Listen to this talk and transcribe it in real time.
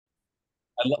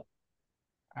All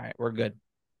right, we're good.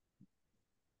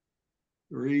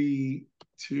 3,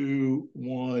 2,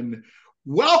 1.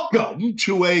 Welcome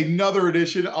to another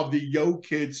edition of the Yo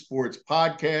Kid Sports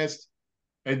Podcast.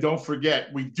 And don't forget,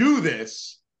 we do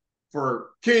this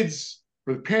for kids,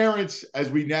 for the parents, as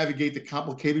we navigate the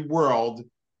complicated world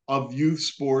of youth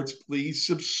sports. Please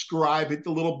subscribe, hit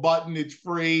the little button. It's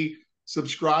free.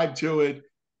 Subscribe to it.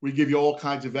 We give you all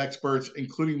kinds of experts,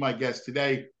 including my guest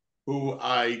today, who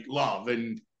I love.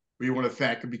 And we want to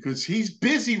thank him because he's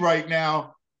busy right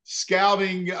now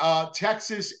scouting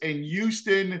Texas and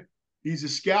Houston. He's a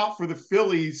scout for the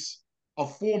Phillies, a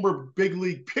former big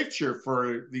league pitcher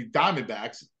for the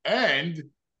Diamondbacks, and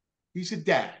he's a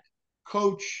dad,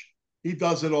 coach. He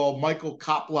does it all. Michael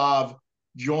Koplove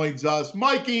joins us.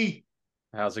 Mikey,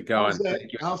 How's it how's going? that?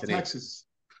 Thank you, How's Anthony. Texas?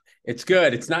 It's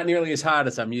good. It's not nearly as hot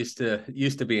as I'm used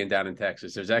to being down in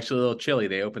Texas. There's actually a little chilly.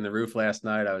 They opened the roof last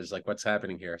night. I was like, "What's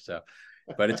happening here?" So,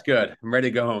 but it's good. I'm ready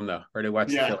to go home though. Ready to watch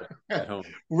the Yeah, Phillies at home.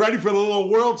 ready for the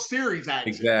little World Series action, man.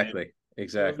 Exactly.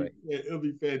 Exactly. It'll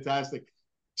be fantastic.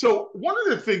 So one of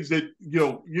the things that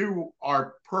you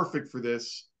are perfect for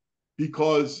this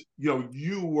because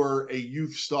you were a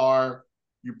youth star,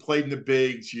 you played in the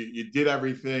bigs, you did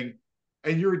everything,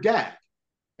 and you're a dad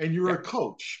and you're Yeah. a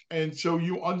coach, and so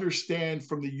you understand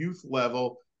from the youth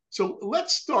level. So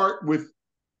let's start with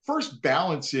first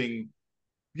balancing,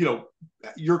 you know,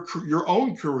 your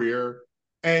own career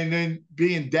and then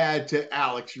being dad to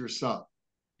Alex, your son.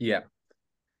 Yeah.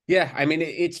 Yeah. I mean,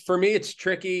 it's for me, it's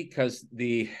tricky because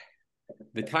the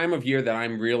time of year that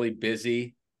I'm really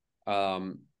busy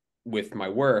um, with my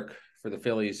work for the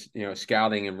Phillies,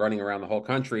 scouting and running around the whole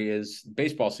country is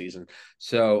baseball season.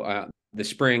 So the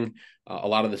spring, a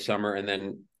lot of the summer, and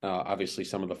then obviously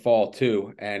some of the fall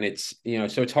too. And it's,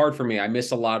 so it's hard for me. I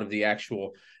miss a lot of the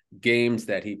actual games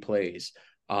that he plays.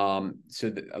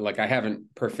 Like I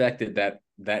haven't perfected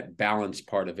that balance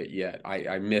part of it yet.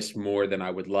 I miss more than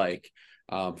I would like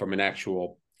from an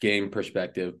actual game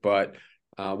perspective. But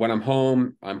when I'm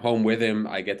home with him.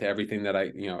 I get to everything that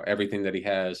everything that he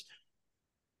has.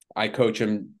 I coach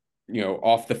him,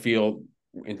 off the field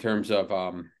in terms of,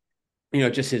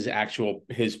 just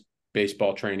his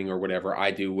baseball training or whatever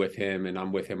I do with him. And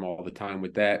I'm with him all the time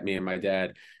with that, me and my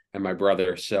dad and my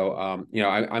brother. So,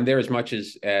 I'm there as much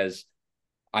as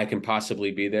I can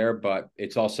possibly be there, but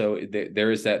it's also,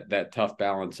 there is that tough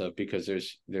balance of, because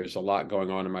there's a lot going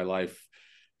on in my life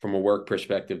from a work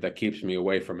perspective that keeps me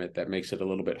away from it, that makes it a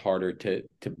little bit harder to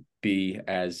be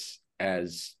as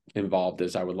involved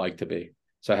as I would like to be.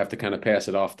 So I have to kind of pass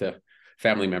it off to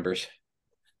family members.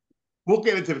 We'll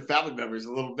get into the family members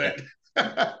a little Yeah.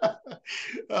 bit.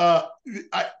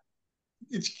 I,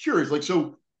 it's curious. Like,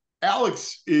 so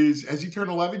Alex has he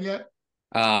turned 11 yet?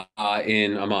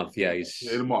 In a month. Yeah, In a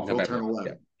he's month, he'll turn November.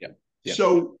 Yeah, 11. yeah, yeah.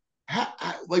 So,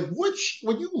 like,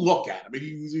 when you look at him, I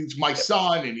mean, he's my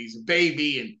son and he's a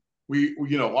baby,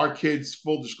 and our kids,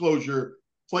 full disclosure,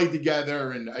 played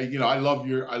together, and I love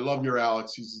your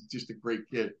Alex. He's just a great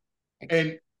kid. Thanks.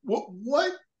 And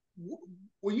what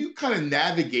when you kind of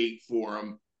navigate for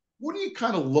him, what are you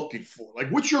kind of looking for?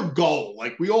 Like, what's your goal?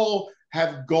 Like, we all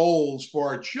have goals for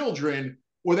our children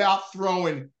without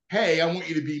throwing, "Hey, I want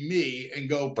you to be me and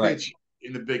go Right, pitch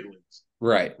in the big leagues."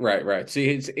 right. See,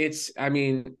 it's. I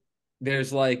mean,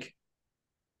 there's like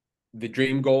the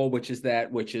dream goal, which is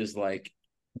like,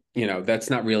 that's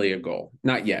not really a goal,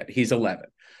 not yet. He's 11.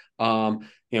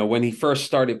 When he first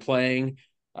started playing,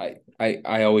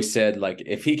 I always said, like,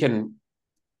 if he can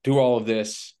do all of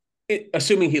this,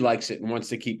 assuming he likes it and wants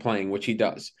to keep playing, which he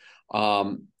does,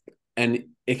 and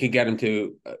it can get him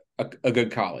to a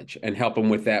good college and help him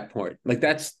with that point. Like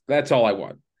that's all I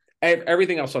want.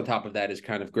 Everything else on top of that is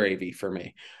kind of gravy for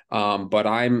me. But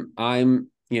I'm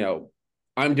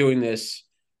doing this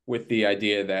with the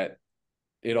idea that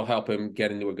it'll help him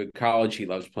get into a good college. He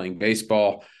loves playing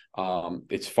baseball.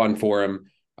 It's fun for him.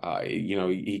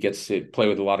 He gets to play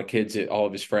with a lot of kids, all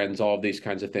of his friends, all of these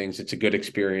kinds of things. It's a good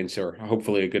experience, or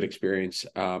hopefully a good experience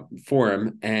for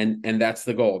him. And that's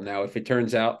the goal. Now, if it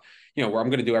turns out, where I'm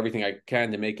going to do everything I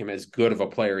can to make him as good of a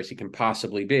player as he can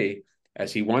possibly be,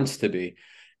 as he wants to be.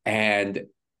 And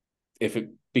if it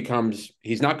becomes,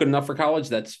 he's not good enough for college,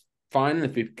 that's fine.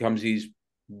 If it becomes, he's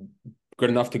good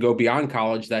enough to go beyond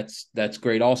college, that's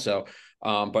great also.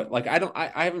 But like,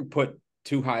 I haven't put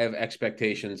too high of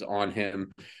expectations on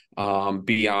him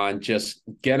beyond just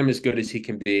get him as good as he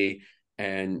can be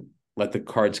and let the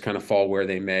cards kind of fall where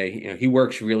they may. He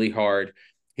works really hard.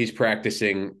 He's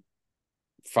practicing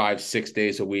 5-6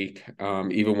 days a week,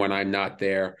 even when I'm not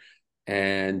there.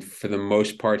 And for the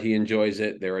most part, he enjoys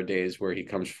it. There are days where he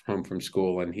comes home from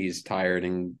school and he's tired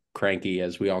and cranky,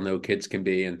 as we all know kids can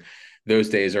be. And those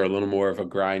days are a little more of a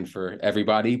grind for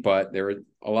everybody. But there were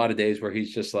a lot of days where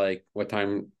he's just like, what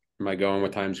time am I going?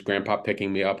 What time's grandpa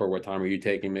picking me up, or what time are you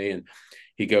taking me? And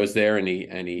he goes there and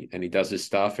he does his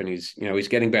stuff, and he's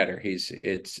getting better.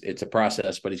 It's a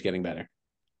process, but he's getting better.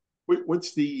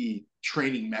 What's the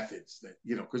training methods that,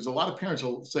 because a lot of parents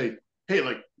will say, hey,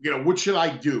 like, what should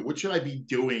I do? What should I be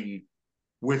doing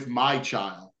with my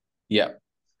child? Yeah.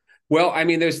 Well, I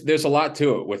mean, there's a lot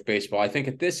to it with baseball. I think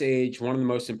at this age, one of the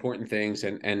most important things,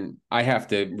 and I have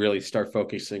to really start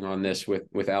focusing on this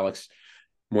with Alex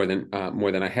more than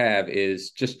I have,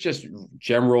 is just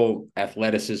general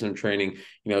athleticism training.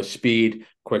 Speed,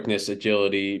 quickness,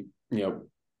 agility.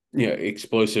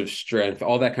 Explosive strength,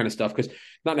 all that kind of stuff. Because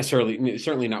not necessarily,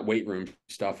 certainly not weight room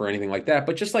stuff or anything like that,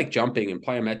 but just like jumping and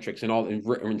plyometrics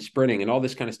and sprinting and all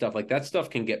this kind of stuff. Like that stuff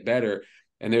can get better.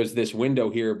 And there's this window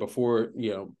here before,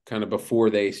 kind of before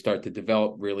they start to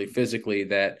develop really physically,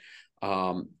 that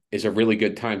is a really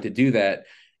good time to do that.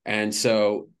 And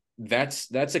so that's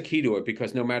a key to it,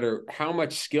 because no matter how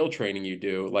much skill training you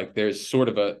do, like there's sort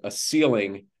of a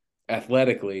ceiling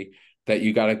athletically that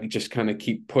you got to just kind of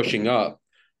keep pushing up,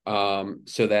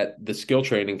 so that the skill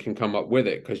training can come up with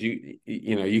it. Because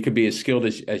you could be as skilled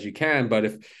as you can,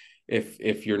 but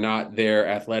if you're not there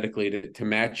athletically to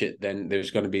match it, then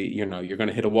there's going to be, you're going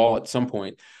to hit a wall at some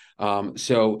point.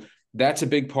 So that's a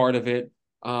big part of it.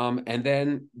 And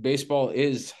then baseball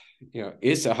is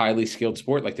a highly skilled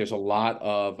sport. Like there's a lot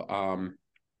of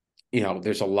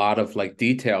like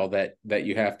detail that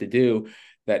you have to do,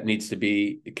 that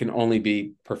it can only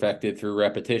be perfected through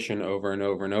repetition over and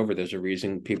over and over. There's a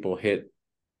reason people hit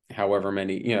however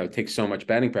many, it takes so much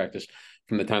batting practice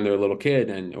from the time they're a little kid,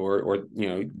 and or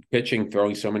pitching,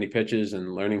 throwing so many pitches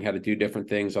and learning how to do different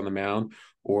things on the mound,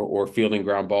 or fielding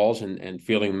ground balls and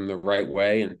fielding them the right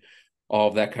way, and all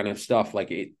of that kind of stuff.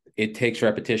 Like it takes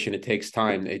repetition, it takes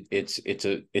time. It's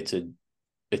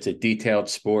a detailed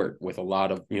sport with a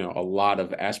lot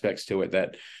of aspects to it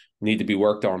that need to be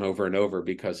worked on over and over,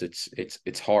 because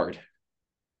it's hard.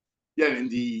 Yeah,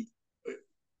 and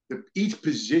each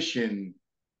position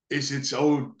is its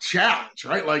own challenge,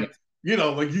 right? Like,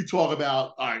 like you talk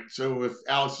about, all right, so if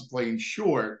Alex is playing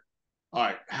short, all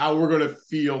right, how we're going to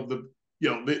field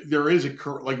there is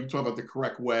like you talk about the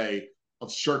correct way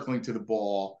of circling to the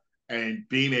ball and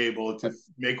being able to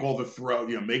make all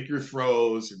the make your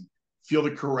throws and field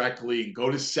it correctly, and go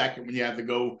to second when you have to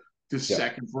go to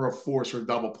second for a force or a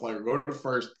double play, or go to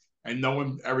first, and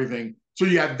knowing everything. So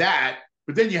you have that,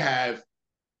 but then you have,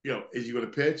 is he going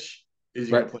to pitch? Is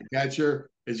he going to play catcher?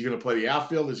 Is he going to play the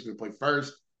outfield? Is he going to play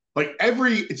first? Like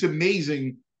it's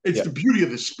amazing. It's the beauty of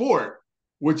the sport,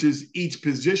 which is each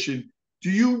position. Do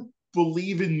you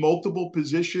believe in multiple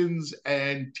positions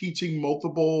and teaching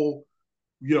multiple,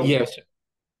 Yes.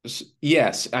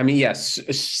 Yes. I mean, yes,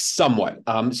 somewhat.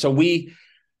 So we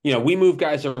move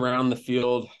guys around the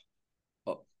field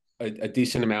a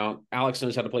decent amount. Alex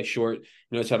knows how to play short,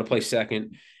 knows how to play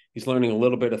second. He's learning a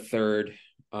little bit of third,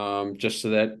 just so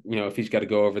that, if he's got to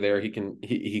go over there, he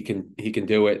can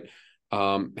do it.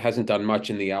 Hasn't done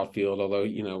much in the outfield, although,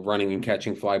 running and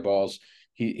catching fly balls,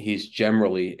 he's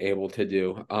generally able to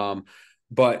do.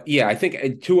 But yeah, I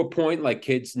think to a point, like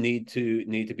kids need to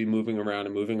be moving around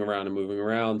and moving around and moving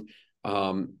around,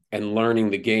 and learning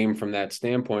the game from that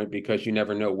standpoint, because you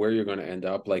never know where you're going to end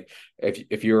up. Like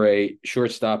if you're a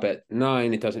shortstop at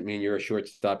 9, it doesn't mean you're a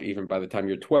shortstop even by the time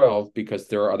you're 12, because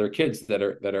there are other kids that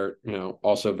are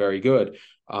also very good.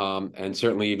 And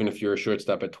certainly even if you're a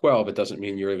shortstop at 12, it doesn't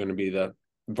mean you're going to be the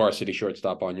varsity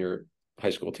shortstop on your high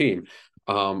school team.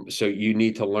 So you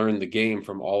need to learn the game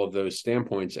from all of those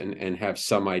standpoints and have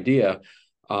some idea.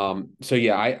 So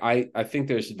yeah, I think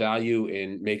there's value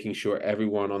in making sure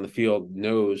everyone on the field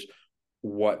knows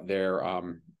what their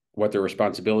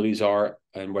responsibilities are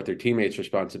and what their teammates'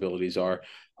 responsibilities are.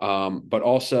 But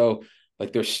also,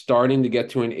 like, they're starting to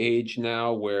get to an age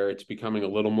now where it's becoming a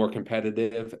little more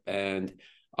competitive, and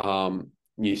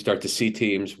you start to see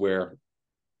teams where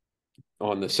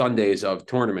on the Sundays of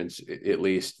tournaments, at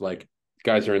least, like,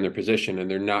 guys are in their position and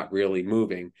they're not really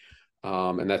moving.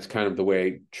 And that's kind of the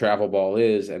way travel ball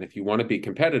is. And if you want to be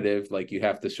competitive, like, you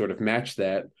have to sort of match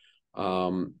that.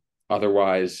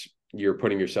 Otherwise, you're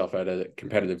putting yourself at a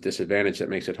competitive disadvantage that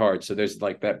makes it hard. So there's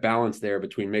like that balance there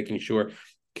between making sure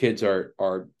kids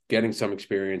are getting some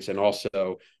experience and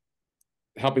also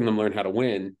helping them learn how to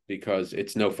win, because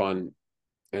it's no fun,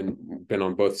 and been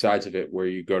on both sides of it, where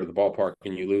you go to the ballpark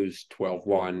and you lose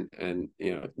 12-1, and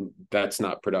that's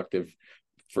not productive.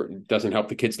 Doesn't help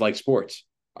the kids like sports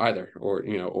either,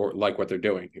 or like what they're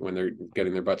doing when they're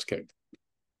getting their butts kicked.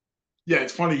 Yeah,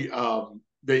 it's funny.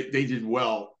 They did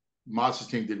well Maz's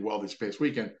team did well this past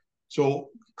weekend. So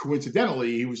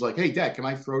coincidentally, he was like, "Hey, Dad, can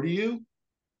I throw to you?"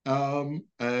 And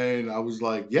I was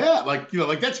like, "Yeah, like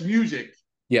like that's music.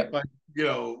 Yeah. Like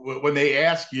when they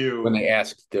ask When you, they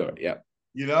ask to do it. Yeah.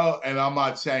 and I'm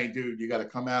not saying, dude, you got to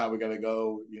come out, we got to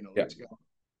go, Yeah. let's go."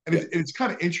 And Yeah. it's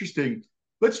kind of interesting.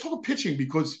 Let's talk pitching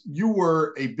because you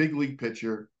were a big league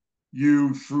pitcher.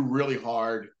 You threw really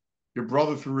hard. Your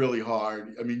brother threw really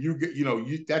hard. I mean,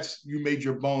 you made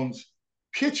your bones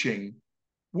pitching.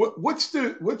 What's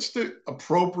the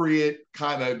appropriate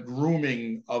kind of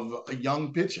grooming of a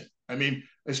young pitching? I mean,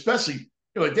 especially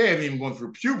like they haven't even gone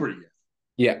through puberty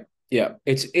yet. Yeah. Yeah.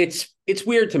 It's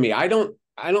weird to me. I don't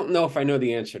know if I know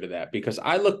the answer to that because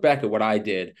I look back at what I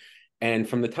did, and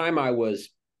from the time I was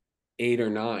 8 or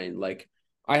 9, like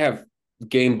I have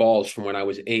game balls from when I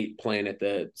was 8 playing at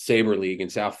the Sabre League in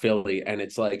South Philly, and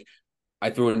it's like I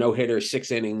threw a no hitter,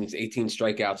 6 innings, 18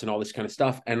 strikeouts, and all this kind of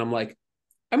stuff, and I'm like,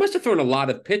 I must have thrown a lot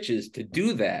of pitches to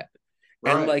do that,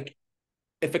 and Right. like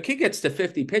if a kid gets to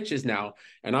 50 pitches now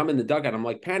and I'm in the dugout, I'm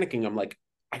like panicking. I'm like,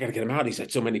 I got to get him out. He's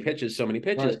had so many pitches, so many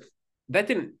pitches.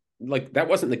 Right. That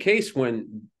wasn't the case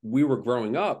when we were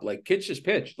growing up. Like kids just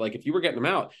pitched. Like if you were getting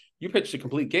them out, you pitched a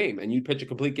complete game and you pitch a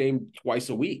complete game twice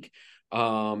a week.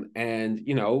 And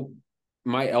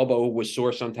my elbow was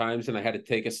sore sometimes and I had to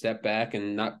take a step back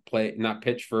and not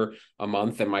pitch for a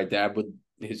month. And my dad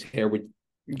his hair would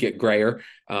get grayer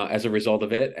as a result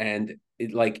of it. And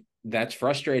that's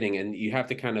frustrating and you have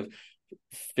to kind of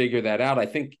figure that out. I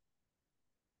think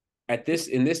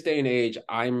in this day and age,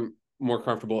 I'm more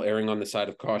comfortable erring on the side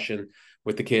of caution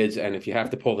with the kids. And if you have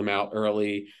to pull them out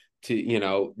early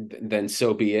then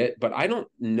so be it. But I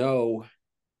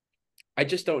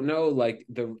just don't know like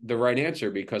the right answer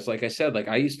because like I said, like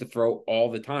I used to throw all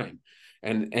the time.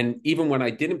 And even when I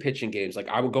didn't pitch in games, like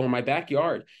I would go in my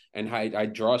backyard and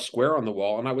I'd draw a square on the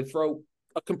wall and I would throw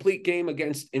a complete game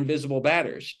against invisible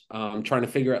batters, trying to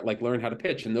figure out learn how to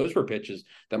pitch. And those were pitches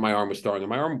that my arm was throwing and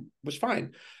my arm was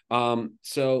fine.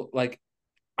 So like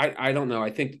I don't know.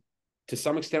 I think to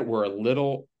some extent we're a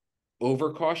little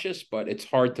overcautious, but it's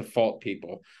hard to fault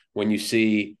people when you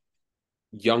see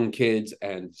young kids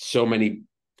and so many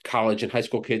college and high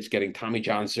school kids getting Tommy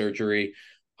John surgery.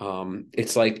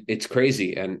 It's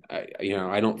crazy, and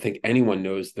I don't think anyone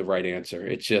knows the right answer.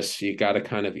 It's just you got to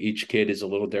kind of each kid is a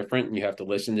little different, and you have to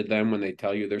listen to them when they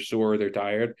tell you they're sore or they're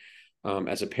tired.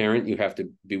 As a parent, you have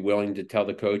to be willing to tell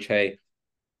the coach, "Hey,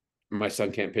 my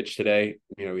son can't pitch today.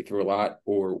 He threw a lot,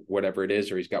 or whatever it is,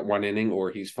 or he's got 1 inning,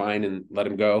 or he's fine, and let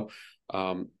him go."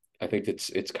 I think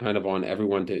it's kind of on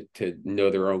everyone to know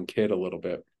their own kid a little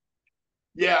bit.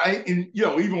 Yeah, and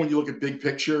even when you look at big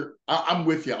picture, I'm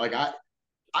with you. Like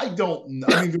I don't.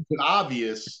 I mean, there's an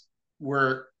obvious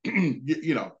where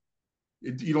you don't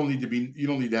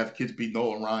need to have kids beat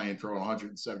Nolan Ryan throwing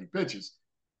 170 pitches,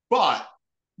 but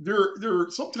there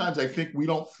sometimes I think we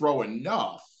don't throw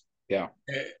enough. Yeah.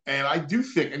 And I do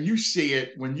think, and you see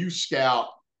it when you scout,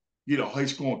 high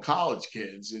school and college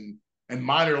kids and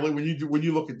minor league when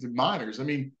you look at the minors. I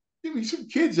mean, some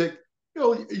kids that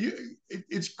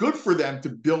it's good for them to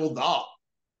build up,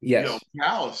 Yes.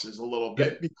 calluses a little Yep.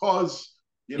 bit because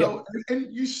Yep.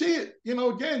 and you see it,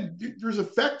 again, there's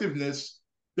effectiveness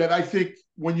that I think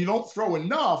when you don't throw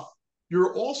enough,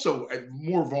 you're also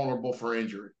more vulnerable for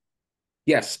injury.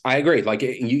 Yes, I agree. Like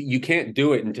you can't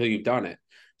do it until you've done it.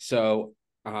 So,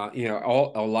 a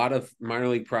lot of minor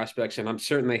league prospects, and I'm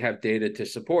certain they have data to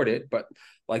support it, but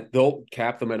like they'll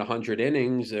cap them at 100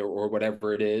 innings or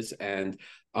whatever it is, and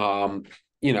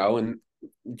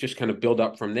just kind of build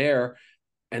up from there.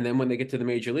 And then when they get to the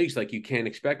major leagues, like you can't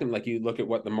expect them. Like you look at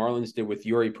what the Marlins did with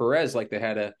Yuri Perez, like they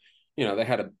had to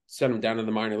send him down to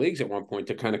the minor leagues at one point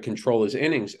to kind of control his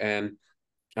innings. And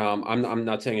I'm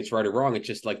not saying it's right or wrong. It's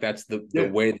just like that's the Yeah.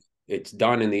 way it's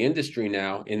done in the industry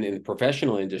now, in the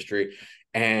professional industry.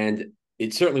 And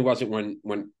it certainly wasn't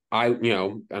when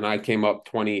and I came up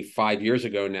 25 years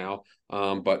ago now.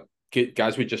 But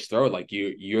guys would just throw like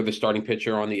you're the starting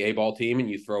pitcher on the A ball team and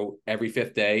you throw every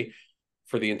fifth day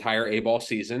for the entire A ball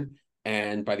season.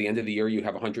 And by the end of the year, you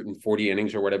have 140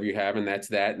 innings or whatever you have, and that's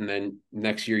that. And then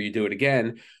next year you do it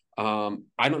again.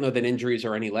 I don't know that injuries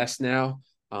are any less now.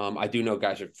 I do know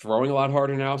guys are throwing a lot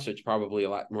harder now, so it's probably a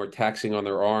lot more taxing on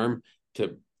their arm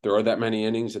to throw that many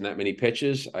innings and that many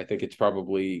pitches. I think it's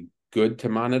probably good to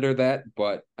monitor that,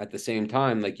 but at the same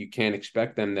time, like you can't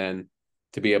expect them then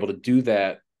to be able to do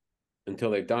that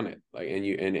until they've done it. Like and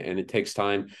it takes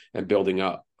time and building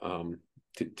up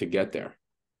to get there.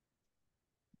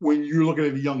 When you're looking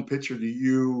at a young pitcher, do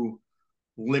you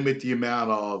limit the amount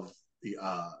of the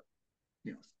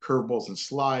curveballs and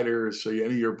sliders? So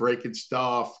you're breaking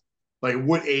stuff. Like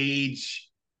what age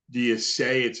do you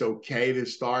say it's okay to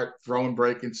start throwing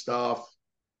breaking stuff,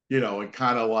 and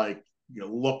kind of like,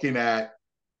 looking at,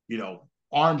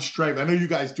 arm strength? I know you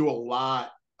guys do a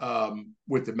lot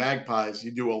with the Magpies.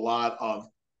 You do a lot of,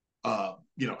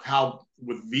 how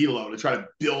with velo to try to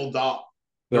build up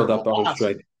their Build up the arm velocity.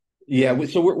 strength. Yeah. Yeah,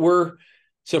 so we're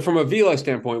so from a velo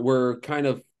standpoint, we're kind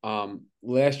of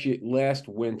last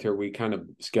winter we kind of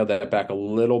scaled that back a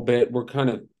little bit. We're kind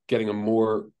of getting a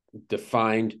more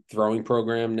defined throwing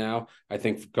program now. I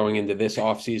think going into this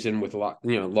off season with a lot,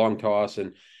 long toss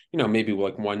and maybe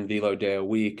like one velo day a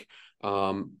week.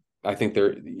 I think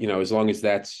they're, as long as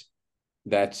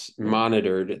that's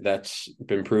monitored, that's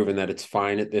been proven that it's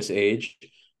fine at this age.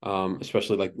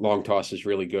 Especially like long toss is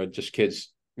really good. Just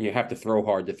kids, you have to throw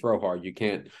hard to throw hard. You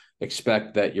can't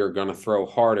expect that you're going to throw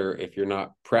harder if you're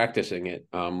not practicing it,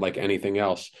 like anything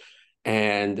else.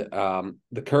 And the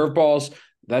curveballs,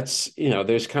 that's,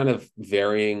 there's kind of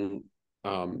varying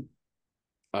um,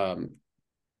 um,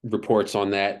 reports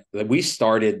on that. We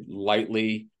started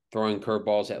lightly throwing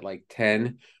curveballs at like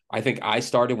 10. I think I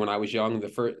started when I was young.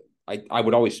 I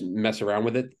would always mess around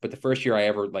with it, but the first year I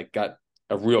ever like got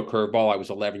a real curveball, I was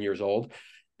 11 years old,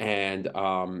 and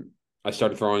I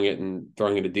started throwing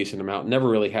it a decent amount. Never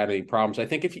really had any problems. I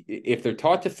think if they're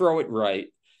taught to throw it right,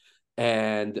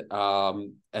 and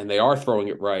they are throwing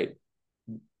it right,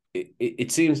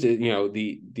 it seems that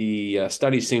the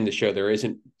studies seem to show there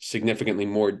isn't significantly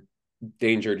more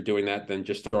danger to doing that than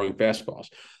just throwing fastballs.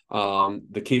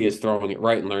 The key is throwing it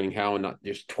right and learning how, and not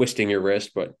just twisting your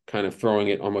wrist, but kind of throwing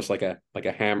it almost like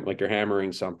like you're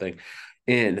hammering something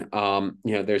in.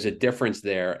 There's a difference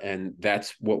there, and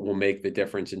that's what will make the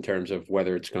difference in terms of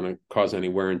whether it's going to cause any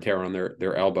wear and tear on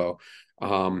their elbow.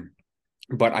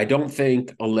 But I don't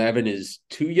think 11 is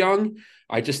too young.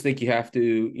 I just think you have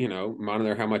to,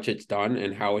 monitor how much it's done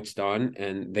and how it's done.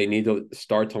 And they need to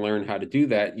start to learn how to do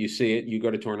that. You see it, you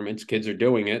go to tournaments, kids are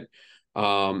doing it.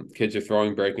 Kids are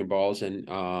throwing breaking balls and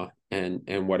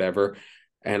whatever.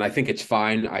 And I think it's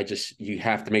fine. You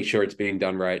have to make sure it's being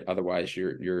done right. Otherwise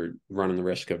you're running the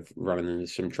risk of running into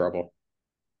some trouble.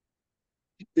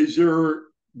 Is there,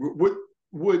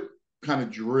 what kind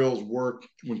of drills work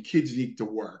when kids need to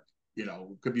work? It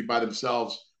could be by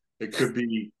themselves. It could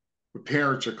be with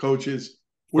parents or coaches.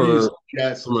 What do you From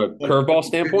suggest? a Like curveball pitcher?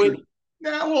 standpoint.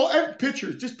 Nah, well,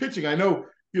 pitchers, just pitching. I know,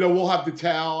 we'll have the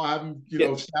towel, have them,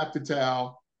 Yeah. snap the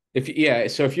towel.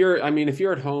 So if you're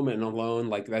at home and alone,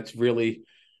 like that's really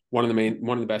one of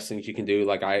the best things you can do.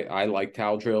 Like I like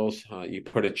towel drills. You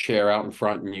put a chair out in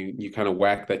front and you kind of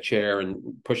whack that chair and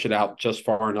push it out just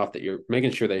far enough that you're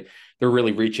making sure they're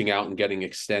really reaching out and getting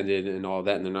extended and all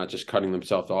that, and they're not just cutting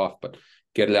themselves off, but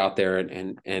get it out there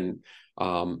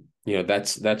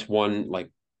that's one like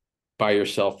by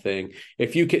yourself thing.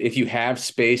 If you have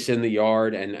space in the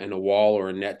yard and a wall or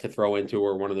a net to throw into,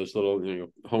 or one of those little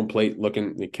home plate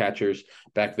looking catchers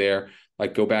back there,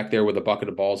 like go back there with a bucket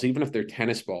of balls, even if they're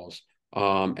tennis balls,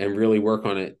 and really work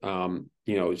on it.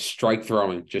 Strike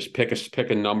throwing, just pick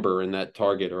a number in that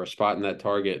target or a spot in that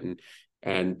target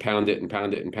and pound it and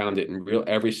pound it and pound it and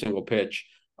every single pitch.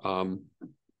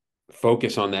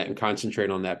 Focus on that and concentrate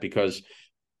on that, because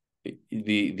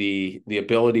the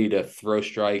ability to throw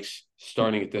strikes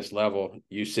starting at this level,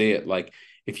 you see it. Like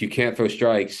if you can't throw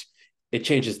strikes, it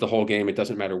changes the whole game. It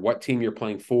doesn't matter what team you're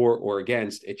playing for or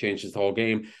against, it changes the whole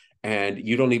game. And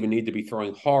you don't even need to be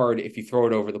throwing hard. If you throw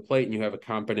it over the plate and you have a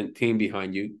competent team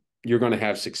behind you, you're going to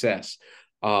have success.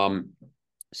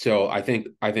 So I think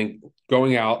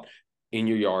going out in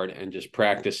your yard and just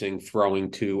practicing throwing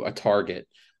to a target,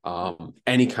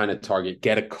 any kind of target,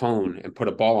 get a cone and put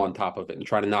a ball on top of it and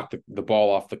try to knock the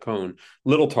ball off the cone.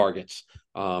 Little targets,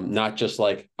 not just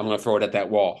like I'm going to throw it at that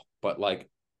wall, but like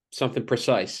something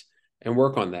precise, and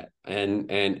work on that. And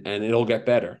it'll get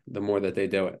better the more that they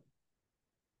do it.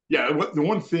 Yeah, the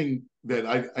one thing that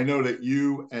I know that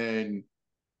you and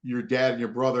your dad and your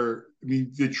brother, I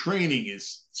mean, the training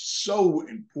is so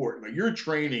important. Like your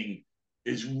training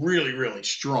is really, really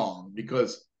strong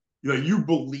because you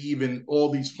believe in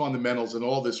all these fundamentals and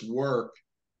all this work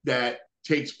that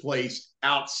takes place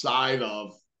outside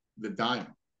of the diamond.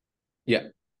 Yeah.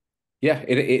 Yeah.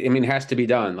 I mean, it has to be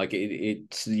done. Like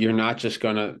it's, you're not just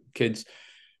gonna kids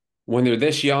when they're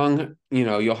this young,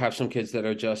 you'll have some kids that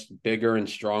are just bigger and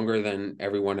stronger than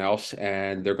everyone else,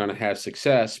 and they're going to have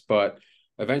success, but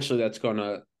eventually that's going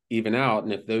to even out.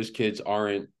 And if those kids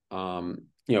aren't,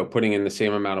 putting in the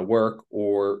same amount of work,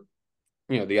 or,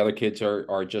 the other kids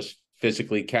are just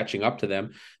physically catching up to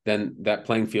them, then that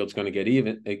playing field's going to get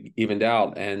evened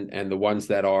out. And the ones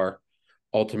that are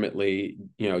ultimately,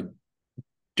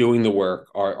 doing the work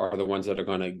are the ones that are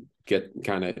going to get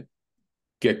kind of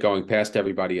get going past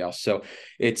everybody else. So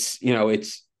it's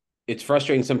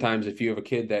frustrating sometimes if you have a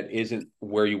kid that isn't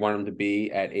where you want them to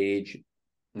be at age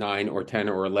 9 or 10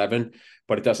 or 11,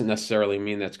 but it doesn't necessarily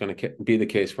mean that's going to be the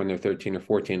case when they're 13 or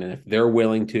 14. And if they're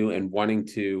willing to and wanting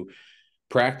to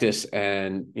practice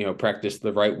and, practice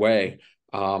the right way,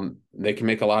 they can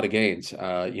make a lot of gains.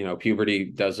 Puberty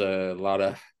does a lot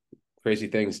of crazy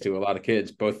things to a lot of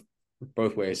kids, both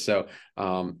ways. So,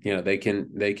 they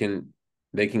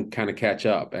can kind of catch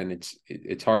up, and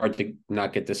it's hard to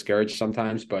not get discouraged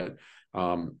sometimes, but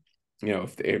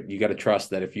if you got to trust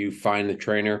that if you find the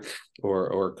trainer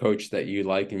or coach that you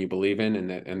like and you believe in,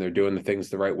 and they're doing the things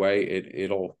the right way,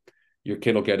 your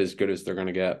kid will get as good as they're going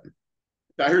to get.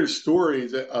 I heard a story.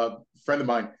 A friend of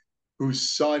mine whose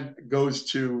son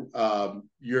goes to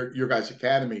your guys'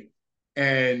 academy,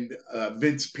 and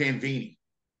Vince Panvini,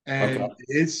 Okay. and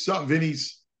his son,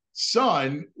 Vinny's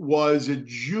son, was a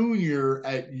junior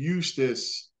at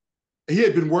Eustis. He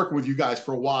had been working with you guys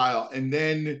for a while, and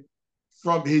then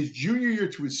from his junior year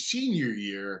to his senior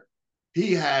year,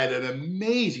 he had an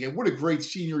amazing, and what a great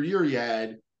senior year he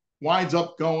had. Winds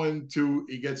up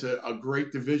he gets a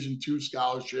great Division II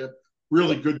scholarship,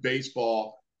 really good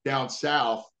baseball down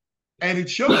south. And it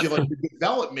shows you like the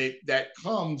development that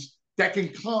can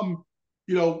come,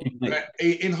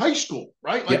 in high school,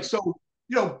 right? Like, Yep. so,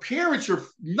 parents are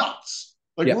nuts.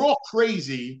 Like, we're Yep. all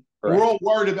crazy. And we're Correct.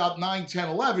 all worried about 9, 10,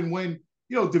 11 when,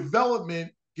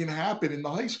 development can happen in the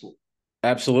high school.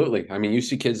 Absolutely. I mean, you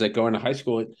see kids that go into high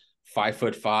school at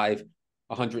 5'5",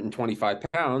 125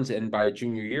 pounds, and by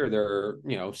junior year they're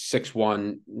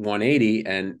 6'1", 180,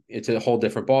 and it's a whole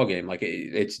different ball game. Like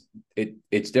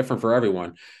it's different for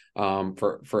everyone,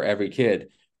 for every kid,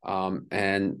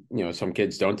 and some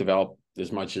kids don't develop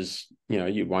as much as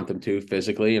you want them to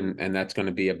physically, and that's going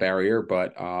to be a barrier.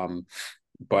 But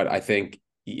I think,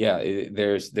 yeah,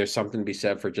 there's something to be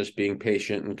said for just being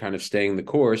patient and kind of staying the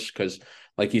course, because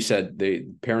like you said, the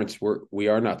parents we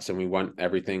are nuts and we want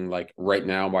everything like right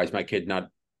now. Why is my kid not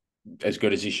as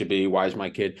good as he should be? Why is my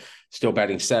kid still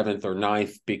batting seventh or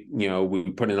ninth?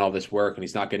 We put in all this work and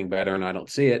he's not getting better and I don't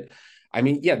see it. I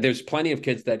mean, yeah, there's plenty of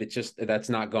kids that that's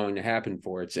not going to happen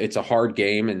for. It's a hard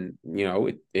game, and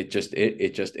it just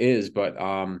is. But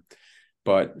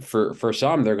for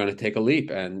some, they're going to take a leap,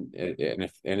 and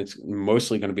it's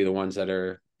mostly going to be the ones that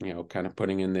are kind of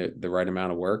putting in the right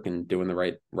amount of work and doing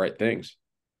the right things.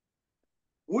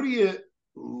 What do you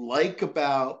like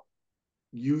about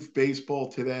youth baseball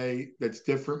today that's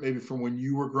different maybe from when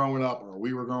you were growing up or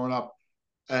we were growing up?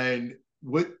 And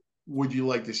what would you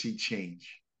like to see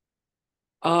change?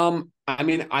 I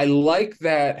mean, I like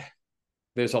that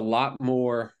there's a lot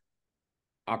more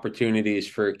opportunities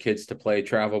for kids to play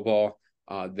travel ball.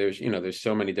 There's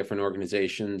so many different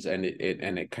organizations, and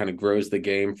it kind of grows the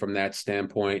game from that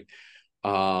standpoint.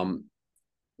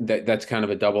 That's kind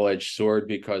of a double-edged sword,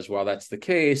 because while that's the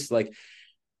case, like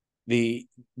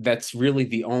that's really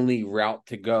the only route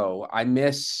to go. I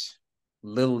miss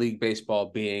Little League baseball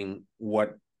being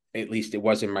what, at least it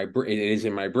was it is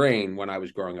in my brain when I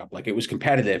was growing up. Like, it was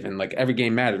competitive, and like every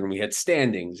game mattered, and we had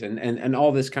standings and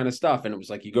all this kind of stuff. And it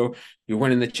was like you're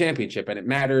winning the championship and it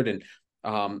mattered. And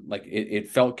like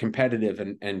it felt competitive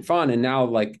and fun. And now,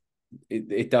 like,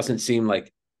 it doesn't seem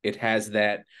like it has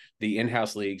that. The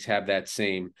in-house leagues have that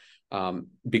same,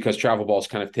 because travel ball's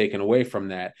kind of taken away from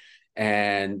that.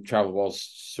 And travel ball's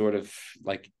sort of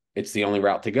like, it's the only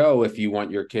route to go if you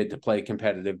want your kid to play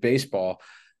competitive baseball.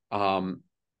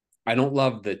 I don't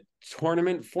love the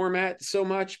tournament format so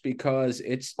much, because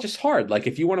it's just hard. Like,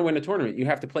 if you want to win a tournament, you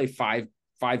have to play five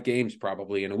games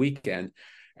probably in a weekend,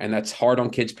 and that's hard on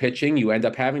kids pitching. You end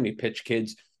up having to pitch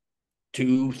kids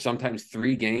 2, sometimes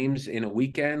 3 games in a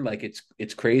weekend. Like,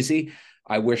 it's crazy.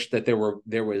 I wish that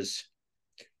there was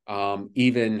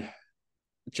even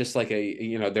just like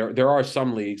there are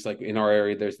some leagues, like in our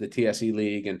area there's the TSE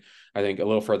league, and I think a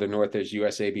little further north there's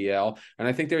USABL. And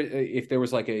I think if there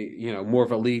was like more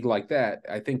of a league like that,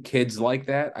 I think kids like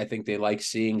that. I think they like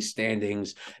seeing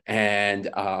standings, and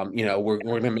we're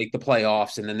going to make the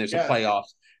playoffs, and then there's a Yes.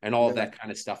 playoffs and all of Yeah. that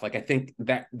kind of stuff. Like, I think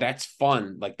that's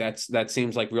fun. Like, that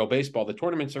seems like real baseball. The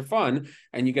tournaments are fun,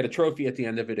 and you get a trophy at the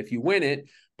end of it if you win it,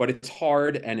 but it's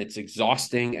hard and it's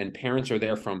exhausting, and parents are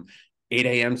there from 8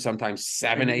 a.m., sometimes And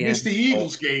 7 you a.m. miss the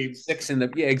Eagles games. 6 in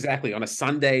the, yeah, exactly. On a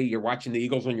Sunday, you're watching the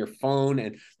Eagles on your phone,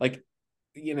 and like,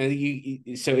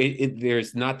 so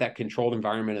there's not that controlled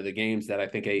environment of the games that I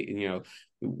think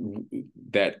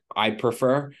that I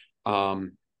prefer.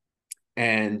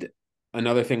 And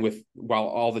another thing, while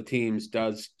all the teams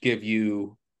does give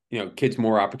kids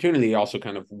more opportunity, also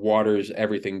kind of waters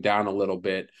everything down a little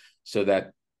bit, so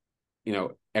that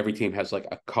every team has like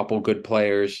a couple good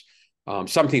players.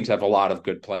 Some teams have a lot of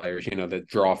good players, that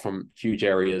draw from huge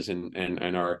areas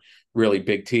and are really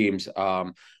big teams.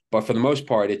 But for the most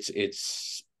part,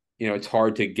 it's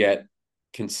hard to get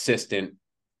consistent,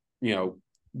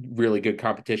 really good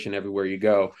competition everywhere you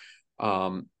go.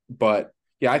 But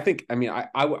yeah, I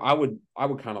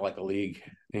would kind of like a league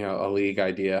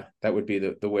idea. That would be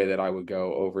the way that I would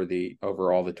go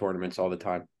over all the tournaments all the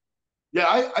time. Yeah,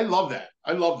 I love that.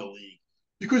 I love the league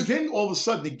because then all of a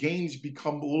sudden the games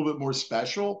become a little bit more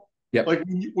special. Yep. Like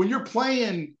when you're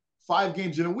playing 5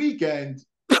 games in a weekend,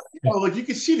 like you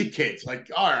can see the kids,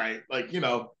 like, all right, like,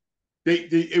 they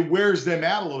it wears them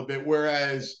out a little bit.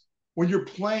 Whereas when you're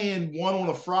playing one on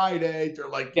a Friday, they're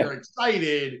like, Yeah. you're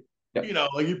excited, Yep.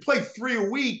 like you play 3 a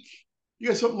week, you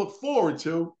got something to look forward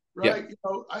to, right? Yep.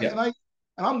 I, Yep.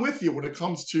 and I'm with you when it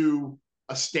comes to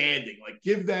a standing. Like,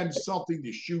 give them something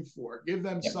to shoot for. Give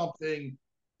them Yep. something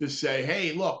to say,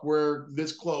 hey, look, we're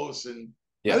this close. And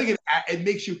I Yep. think it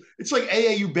makes you. It's like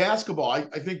AAU basketball. I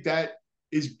think that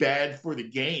is bad for the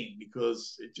game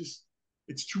because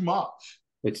it's too much.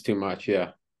 It's too much.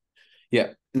 Yeah.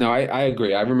 Yeah. No, I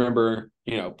agree. I remember,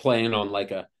 playing on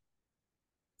like a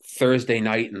Thursday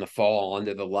night in the fall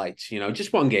under the lights,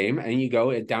 just one game, and you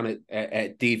go down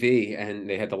at DV and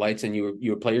they had the lights and you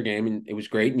would play your game and it was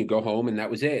great and you go home and that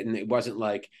was it. And it wasn't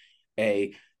like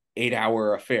a 8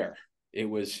 hour affair. It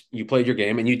was, you played your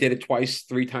game and you did it twice,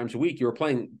 3 times a week. You were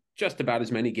playing just about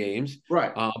as many games.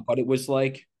 Right. But it was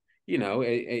like,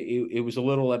 it was a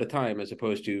little at a time as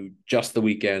opposed to just the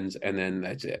weekends and then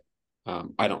that's it.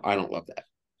 I don't love that.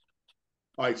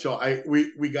 All right. So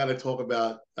we got to talk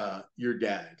about your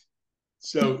dad.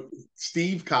 So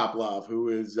Steve Koplove, who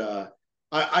is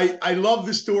I love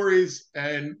the stories,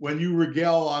 and when you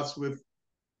regale us with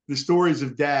the stories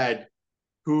of Dad,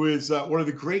 who is one of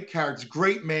the great characters,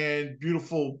 great man,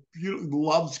 beautiful,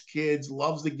 loves kids,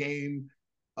 loves the game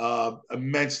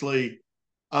immensely.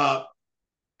 Uh,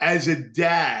 as a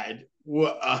dad,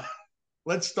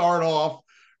 let's start off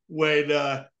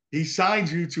when he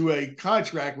signs you to a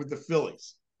contract with the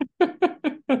Phillies.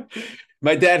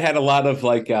 My dad had a lot of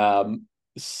like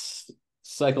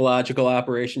psychological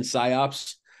operation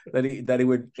psyops that he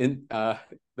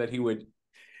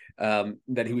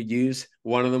would use.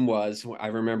 One of them was, I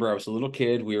remember I was a little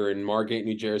kid. We were in Margate,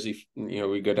 New Jersey.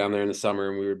 We'd go down there in the summer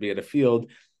and we would be at a field.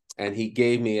 And he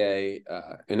gave me an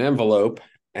envelope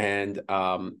and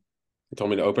he told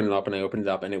me to open it up. And I opened it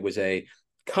up and it was a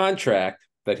contract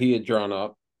that he had drawn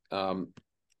up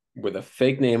with a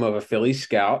fake name of a Phillies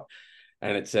Scout.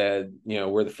 And it said,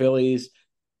 we're the Phillies.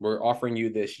 We're offering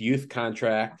you this youth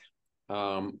contract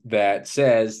that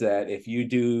says that if you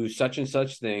do such and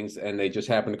such things, and they just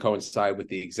happen to coincide with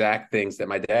the exact things that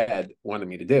my dad wanted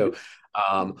me to do,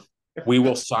 we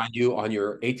will sign you on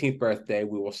your 18th birthday.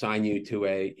 We will sign you to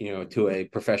a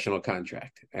professional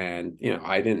contract. And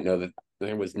I didn't know that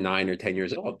I was 9 or 10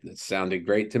 years old. It sounded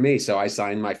great to me. So I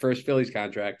signed my first Phillies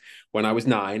contract when I was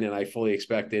 9, and I fully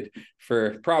expected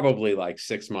for probably like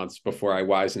 6 months before I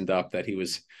wisened up that he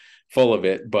was full of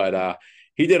it. But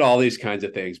he did all these kinds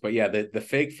of things. But yeah, the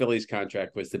fake Phillies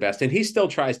contract was the best. And he still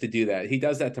tries to do that. He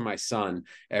does that to my son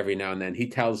every now and then. He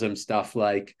tells him stuff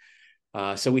like,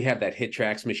 so we have that hit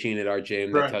tracks machine at our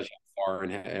gym that Right. tells you how far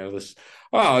and this.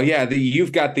 Oh yeah,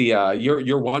 you've got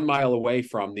you're 1 mile away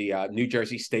from the New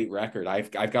Jersey state record.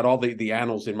 I've got all the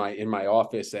annals in my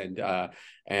office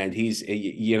and he's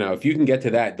if you can get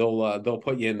to that they'll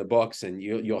put you in the books and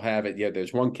you'll have it. Yeah,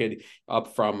 there's one kid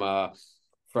up from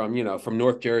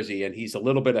North Jersey and he's a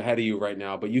little bit ahead of you right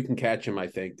now, but you can catch him. I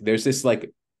think there's this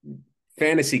like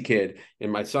fantasy kid in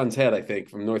my son's head, I think,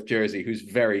 from North Jersey, who's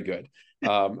very good.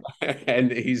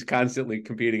 And he's constantly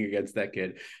competing against that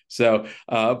kid. So,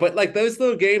 but like those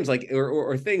little games, like,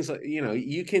 or things like,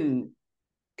 you can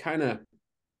kind of,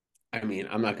 I mean,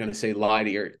 I'm not going to say lie to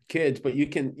your kids, but you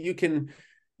can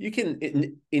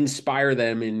inspire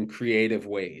them in creative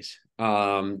ways.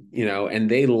 And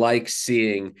they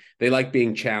like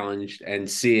being challenged and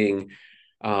seeing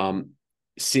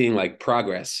like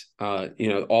progress,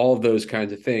 all of those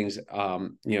kinds of things,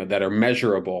 that are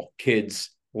measurable,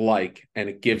 kids like, and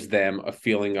it gives them a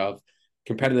feeling of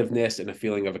competitiveness and a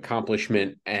feeling of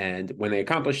accomplishment. And when they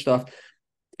accomplish stuff,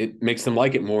 it makes them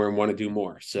like it more and want to do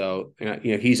more. So, my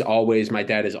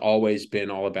dad has always been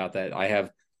all about that. I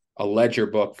have a ledger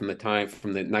book from the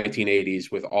 1980s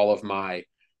with all of my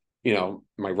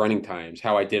running times,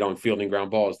 how I did on fielding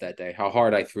ground balls that day, how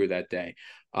hard I threw that day.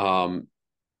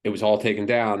 It was all taken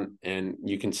down and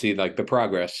you can see like the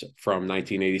progress from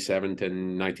 1987 to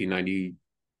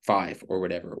 1995 or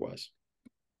whatever it was.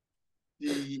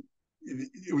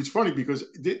 it was funny because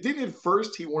didn't at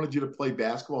first he wanted you to play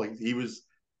basketball? He was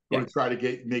going Yeah. to try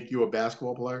to make you a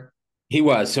basketball player. He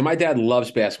was. So my dad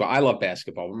loves basketball. I love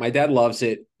basketball, but my dad loves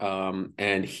it.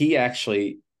 And he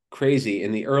actually, crazy,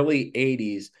 in the early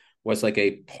 80s was like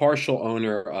a partial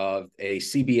owner of a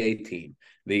CBA team,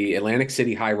 the Atlantic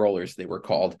City High Rollers, they were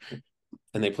called.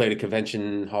 And they played a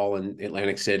convention hall in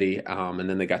Atlantic City. And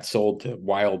then they got sold to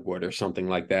Wildwood or something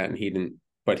like that. And he didn't,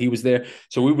 but he was there.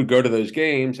 So we would go to those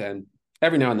games, and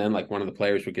every now and then, like one of the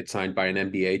players would get signed by an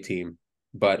NBA team.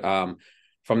 But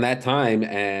from that time,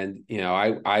 and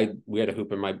we had a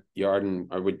hoop in my yard, and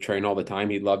I would train all the time.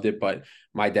 He loved it. But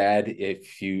my dad,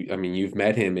 you've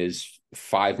met him, is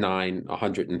 5'9",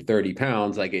 130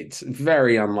 pounds. Like, it's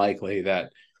very unlikely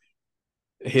that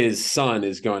his son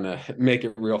is going to make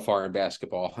it real far in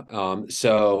basketball.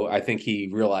 So I think he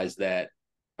realized that,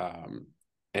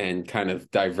 and kind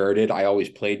of diverted. I always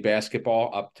played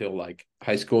basketball up till like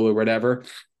high school or whatever.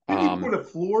 Did he put a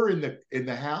floor in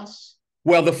the house?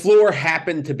 Well, the floor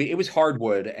happened to be, it was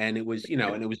hardwood, and it was,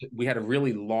 and it was, we had a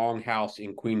really long house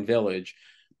in Queen Village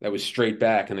that was straight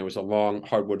back, and there was a long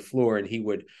hardwood floor, and he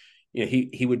would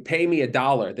pay me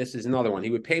 $1. This is another one. He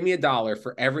would pay me $1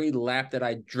 for every lap that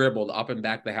I dribbled up and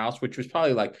back the house, which was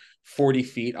probably like 40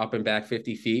 feet up and back,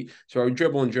 50 feet. So I would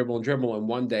dribble and dribble and dribble. And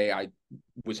one day I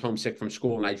was homesick from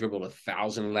school, and I dribbled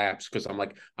 1,000 laps because I'm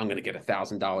like, I'm going to get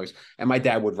 $1,000. And my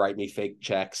dad would write me fake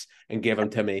checks and give them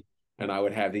to me. And I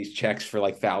would have these checks for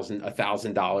like $1,000,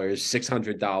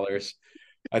 $600.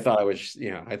 I thought I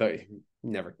thought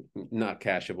never, not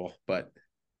cashable, but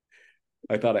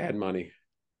I thought I had money.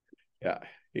 Yeah,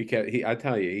 I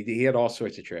tell you, he had all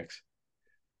sorts of tricks.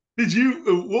 Did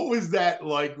you? What was that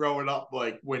like growing up?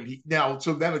 Like when he now?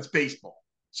 So then it's baseball.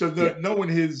 So Yeah, knowing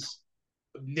his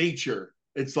nature,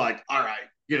 it's like, all right,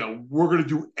 we're going to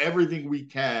do everything we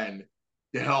can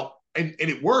to help, and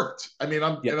it worked. I mean,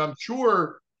 yeah, I'm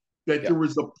sure that yeah, there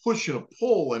was a push and a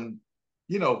pull, and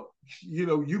you know,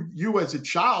 you as a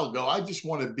child go, I just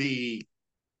want to be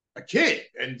a kid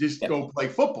and just yeah, go play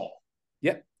football.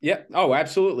 yeah, yeah. Oh,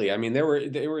 absolutely. I mean, there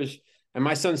was, and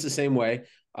my son's the same way.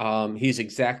 He's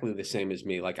exactly the same as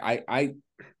me. Like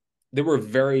there were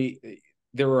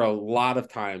there were a lot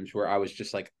of times where I was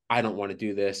just like, I don't want to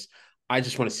do this. I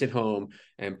just want to sit home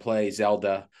and play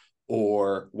Zelda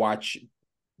or watch,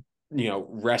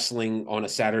 wrestling on a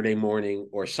Saturday morning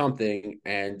or something.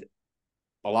 And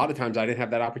a lot of times I didn't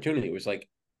have that opportunity. It was like,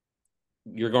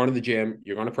 you're going to the gym,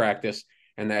 you're going to practice,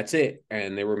 and that's it.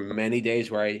 And there were many days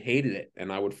where I hated it,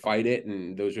 and I would fight it,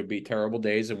 and those would be terrible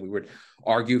days, and we would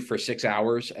argue for 6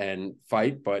 hours and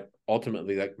fight. But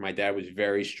ultimately, like, my dad was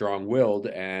very strong-willed,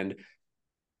 and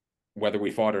whether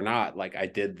we fought or not, like, I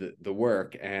did the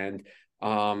work. And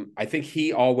I think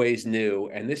he always knew,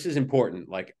 and this is important,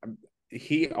 like,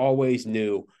 he always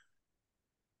knew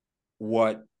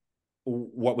what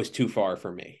was too far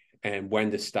for me, and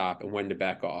when to stop and when to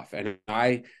back off. And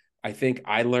I think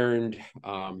I learned,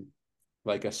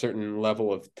 like, a certain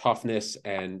level of toughness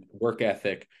and work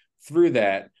ethic through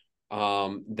that,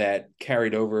 that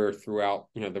carried over throughout,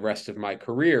 the rest of my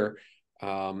career,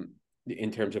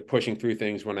 in terms of pushing through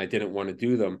things when I didn't want to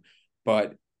do them.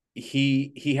 But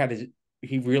he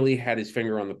really had his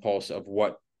finger on the pulse of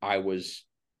what was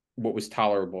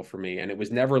tolerable for me. And it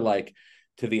was never like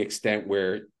to the extent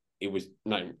where it was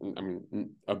not, I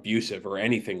mean, abusive or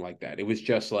anything like that. It was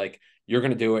just like, you're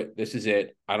going to do it. This is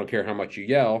it. I don't care how much you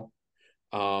yell.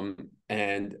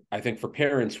 And I think for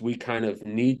parents, we kind of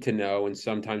need to know, and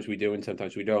sometimes we do, and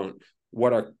sometimes we don't,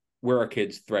 where our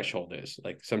kids' threshold is.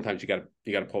 Like, sometimes you got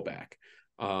to pull back,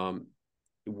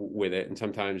 with it, and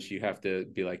sometimes you have to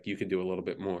be like, you can do a little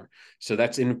bit more. So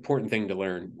that's an important thing to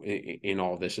learn in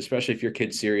all this, especially if your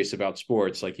kid's serious about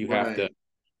sports. Like, Right.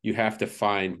 you have to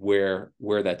find where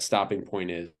that stopping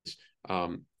point is.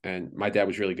 And my dad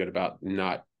was really good about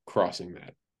not crossing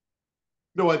that.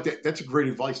 No, that's a great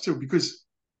advice too, because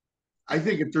I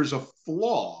think if there's a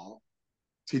flaw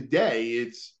today,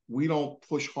 it's we don't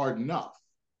push hard enough.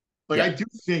 Like I Yeah, do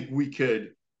think we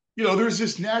could, there's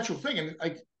this natural thing, and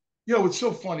like, it's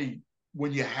so funny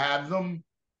when you have them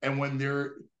and when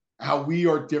they're how we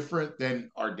are different than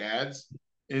our dads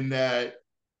in that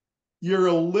you're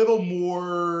a little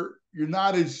more, you're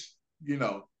not as,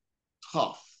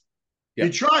 tough. yeah,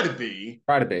 You try to be,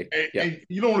 try to be. Yeah, and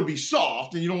you don't want to be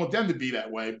soft, and you don't want them to be that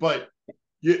way, but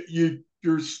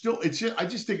you're still. I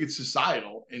just think it's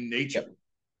societal in nature.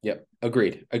 yep, yep.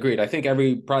 Agreed. I think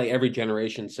probably every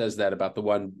generation says that about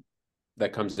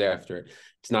that comes after it.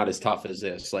 It's not as tough as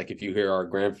this. Like if you hear our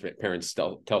grandparents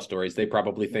tell stories, they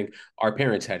probably think our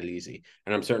parents had it easy.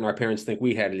 And I'm certain our parents think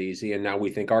we had it easy. And now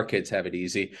we think our kids have it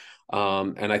easy.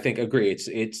 And I think agree,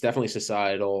 it's definitely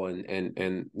societal,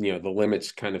 and the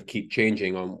limits kind of keep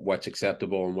changing on what's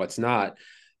acceptable and what's not.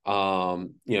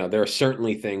 There are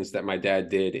certainly things that my dad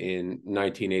did in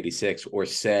 1986 or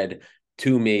said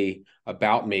to me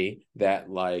about me that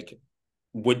like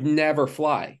would never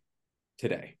fly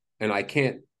today, and I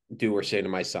can't do or say to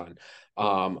my son.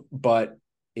 But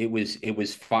it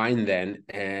was fine then,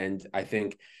 and I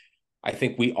think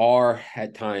we are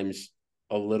at times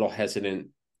a little hesitant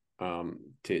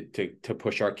to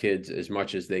push our kids as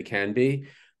much as they can be.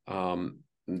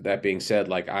 That being said,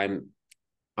 like I'm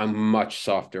much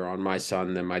softer on my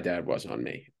son than my dad was on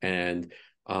me,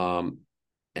 um,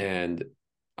 and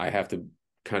I have to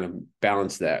kind of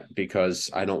balance that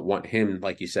because I don't want him,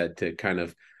 like you said, to kind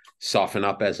of soften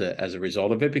up as a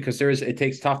result of it, because it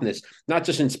takes toughness, not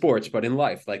just in sports but in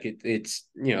life. Like it's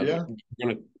Yeah.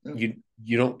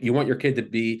 you want your kid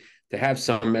to have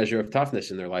some measure of toughness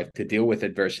in their life to deal with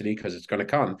adversity, because it's going to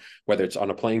come, whether it's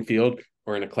on a playing field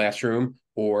or in a classroom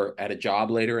or at a job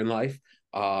later in life.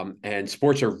 And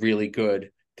sports are really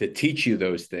good to teach you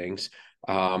those things.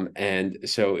 And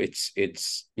so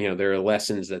there are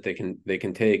lessons that they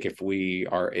can take if we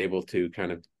are able to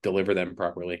kind of deliver them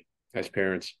properly as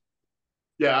parents.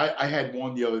 Yeah, I had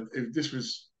one the other. This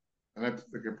was, and I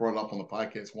think I brought it up on the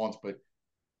podcast once, but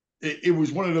it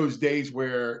was one of those days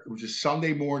where it was a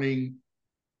Sunday morning.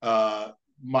 Uh,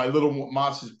 my little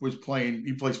Moss was playing.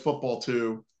 He plays football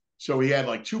too, so he had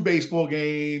like two baseball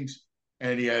games,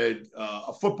 and he had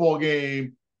a football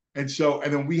game, and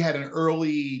then we had an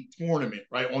early tournament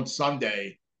right on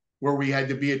Sunday where we had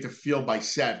to be at the field by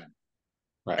 7,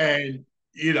 Right. and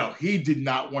he did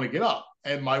not want to get up,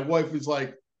 and my wife was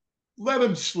like, let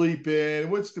him sleep in.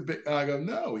 What's the big? And I go,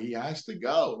 no, he has to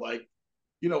go. Like,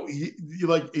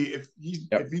 if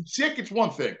Yep. he's sick, it's one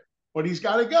thing, but he's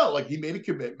got to go. Like he made a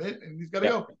commitment and he's got to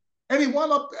Yep. go. And he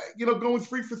wound up, going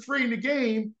 3 for 3 in the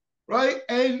game, right?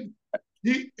 And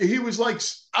he was like,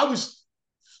 I was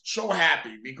so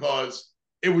happy because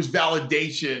it was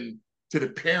validation to the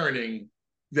parenting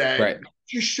that Right.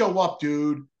 just show up,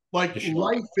 dude. Like Just show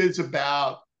life up. is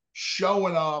about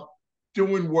showing up,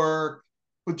 doing work,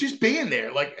 but just being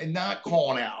there, like, and not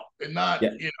calling out, and not, Yeah.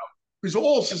 because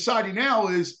all society now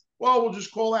is, well, we'll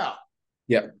just call out.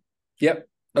 Yep. Yep.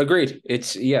 Agreed.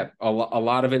 It's a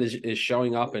lot of it is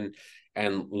showing up and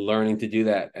learning to do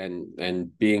that,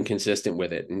 and being consistent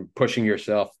with it and pushing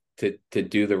yourself to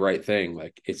do the right thing.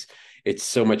 Like it's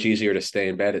so much easier to stay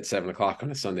in bed at 7 o'clock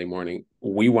on a Sunday morning.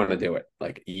 We want to do it.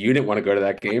 Like you didn't want to go to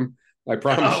that game. I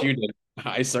promise No. you did.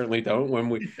 I certainly don't.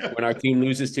 When our team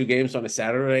loses 2 games on a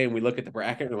Saturday and we look at the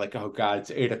bracket and we're like, oh God,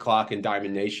 it's 8 o'clock in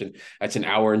Diamond Nation. That's an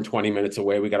hour and 20 minutes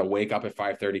away. We got to wake up at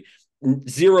 5:30.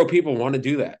 Zero people want to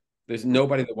do that. There's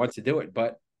nobody that wants to do it,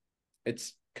 but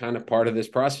it's kind of part of this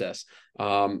process.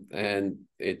 And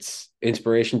it's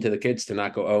inspiration to the kids to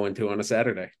not go 0-2 on a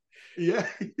Saturday. Yeah.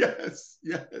 Yes.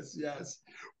 Yes. Yes.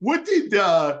 What did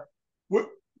what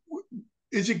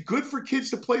is it good for kids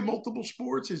to play multiple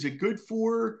sports? Is it good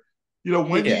for,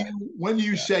 when do Yeah.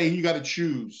 you Yeah. say you got to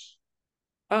choose?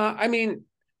 I mean,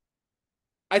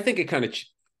 I think it kind of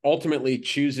ultimately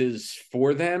chooses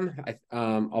for them.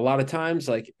 A lot of times,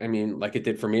 like, I mean, like it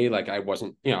did for me, like I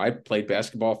wasn't, I played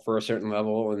basketball for a certain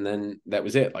level and then that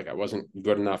was it. Like I wasn't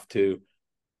good enough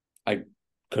I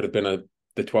could have been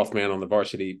the 12th man on the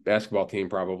varsity basketball team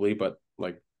probably, but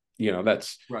like,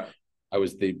 that's, Right. I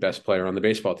was the best player on the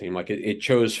baseball team. Like it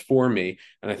chose for me.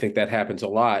 And I think that happens a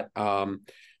lot.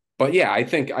 But yeah, I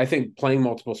think playing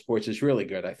multiple sports is really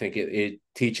good. I think it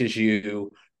teaches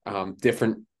you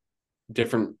different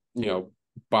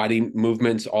body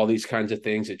movements, all these kinds of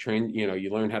things. You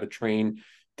learn how to train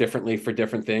differently for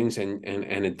different things, and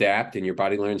adapt, and your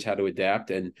body learns how to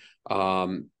adapt. And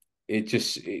it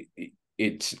just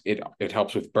it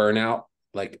helps with burnout.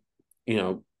 Like,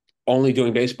 only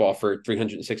doing baseball for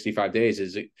 365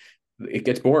 days it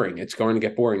gets boring. It's going to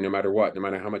get boring no matter what, no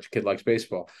matter how much a kid likes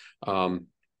baseball.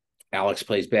 Alex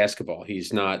plays basketball.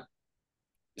 He's not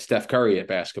Steph Curry at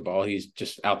basketball. He's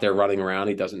just out there running around.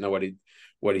 He doesn't know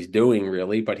what he's doing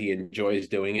really, but he enjoys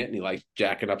doing it, and he likes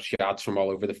jacking up shots from all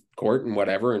over the court and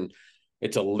whatever. And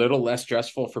it's a little less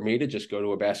stressful for me to just go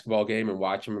to a basketball game and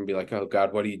watch him and be like, "Oh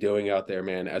God, what are you doing out there,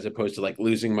 man?" As opposed to like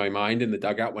losing my mind in the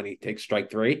dugout when he takes strike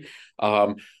three.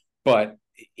 But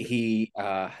he,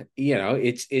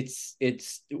 it's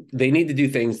they need to do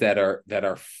things that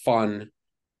are fun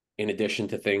in addition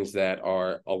to things that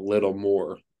are a little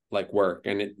more like work.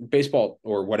 And baseball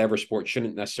or whatever sport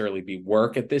shouldn't necessarily be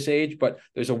work at this age, but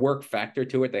there's a work factor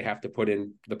to it. They have to put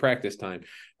in the practice time.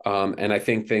 And I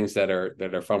think things that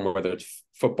are fun, whether it's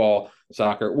football,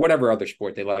 soccer, whatever other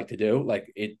sport they like to do,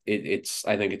 like it's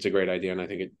I think it's a great idea, and I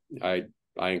think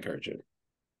I encourage it.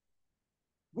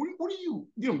 What do you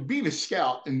know, being a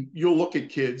scout, and you'll look at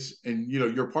kids, and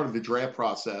you're part of the draft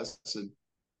process, and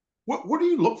what do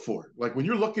you look for? Like when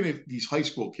you're looking at these high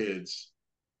school kids,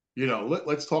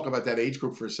 let's talk about that age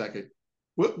group for a second.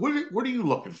 What are you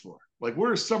looking for? Like, what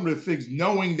are some of the things,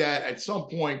 knowing that at some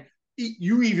point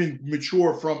you even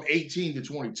mature from 18 to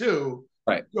 22?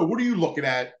 Right. What are you looking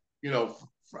at?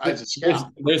 As a There's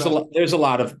scout, there's a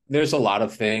lot there's a lot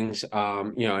of things,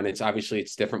 and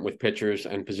it's different with pitchers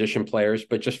and position players,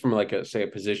 but just from like a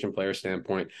position player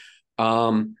standpoint,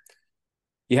 um,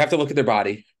 you have to look at their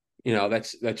body.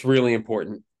 That's really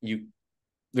important.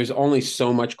 There's only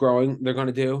so much growing they're going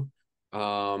to do,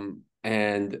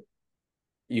 and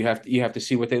you have to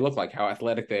see what they look like, how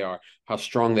athletic they are, how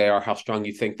strong they are, how strong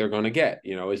you think they're going to get.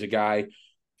 Is a guy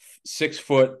 6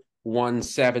 foot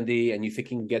 170 and you think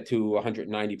he can get to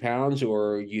 190 pounds,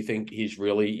 or you think he's he's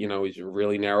a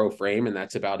really narrow frame and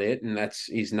that's about it, and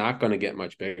he's not going to get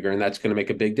much bigger, and that's going to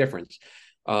make a big difference.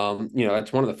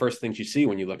 That's one of the first things you see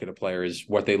when you look at a player is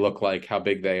what they look like, how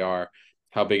big they are,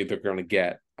 how big they're going to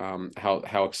get, how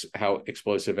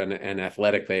explosive and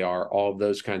athletic they are, all of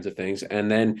those kinds of things.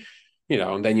 And then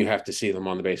you have to see them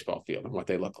on the baseball field and what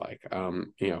they look like.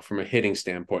 From a hitting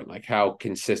standpoint, like how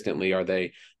consistently are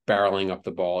they barreling up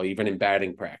the ball, even in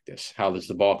batting practice? How does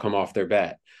the ball come off their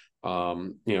bat? How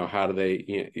do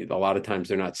they, a lot of times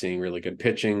they're not seeing really good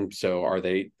pitching. So are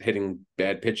they hitting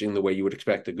bad pitching the way you would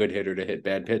expect a good hitter to hit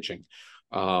bad pitching?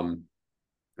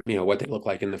 What they look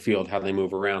like in the field, how they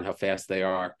move around, how fast they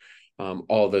are,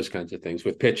 all those kinds of things.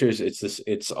 With pitchers,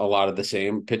 it's a lot of the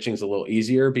same. Pitching's a little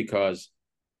easier because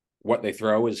what they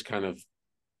throw is kind of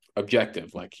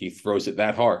objective. Like he throws it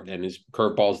that hard and his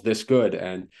curveball's this good.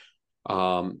 And,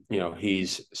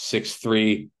 he's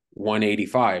 6'3",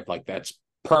 185. Like that's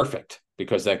perfect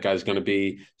because that guy's going to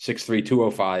be 6'3",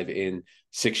 205 in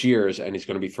 6 years. And he's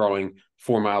going to be throwing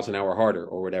 4 miles an hour harder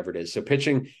or whatever it is. So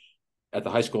pitching at the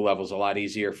high school level is a lot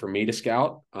easier for me to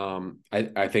scout.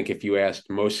 I think if you asked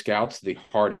most scouts, the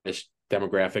hardest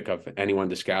demographic of anyone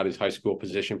to scout is high school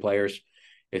position players.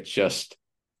 It's just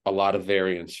a lot of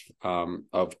variance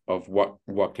of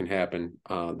what can happen.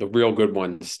 The real good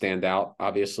ones stand out,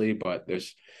 obviously, but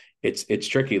it's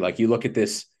tricky. Like you look at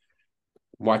this,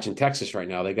 watching Texas right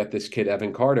now, they got this kid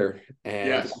Evan Carter, and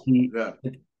yes, yeah,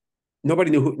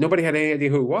 nobody had any idea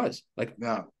who he was. Like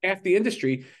no, half the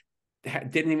industry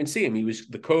didn't even see him. He was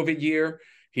the COVID year.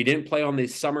 He didn't play on the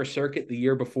summer circuit the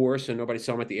year before, so nobody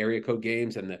saw him at the area code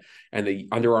games and the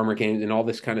Under Armour games and all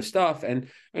this kind of stuff. And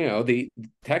the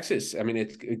Texas, I mean,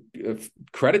 it's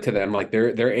credit to them. Like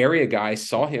their area guys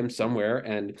saw him somewhere,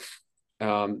 and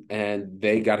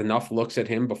they got enough looks at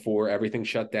him before everything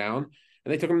shut down,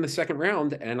 and they took him in the second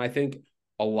round. And I think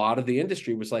a lot of the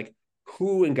industry was like,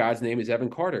 who in God's name is Evan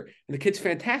Carter? And the kid's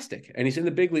fantastic, and he's in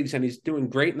the big leagues, and he's doing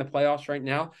great in the playoffs right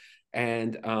now.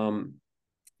 And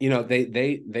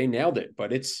they nailed it.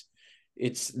 But it's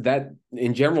that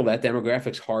in general, that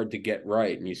demographic's hard to get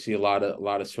right, and you see a lot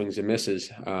of swings and misses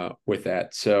with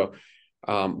that. So,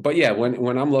 but yeah,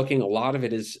 when I'm looking, a lot of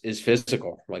it is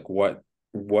physical, like what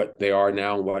they are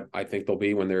now and what I think they'll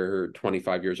be when they're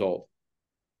 25 years old.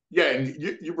 yeah. And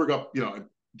you bring up,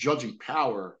 judging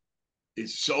power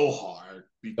is so hard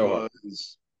So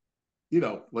because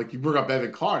like you bring up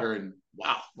Evan Carter, and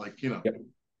wow, like yep.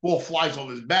 ball flies on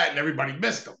his bat and everybody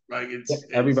missed him. Like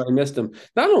Everybody missed him.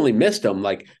 Not only missed him,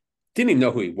 like didn't even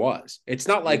know who he was. It's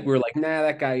not like we're like, nah,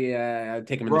 that guy,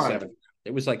 take him in the right. seventh.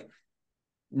 It was like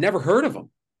never heard of him.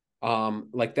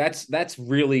 Like that's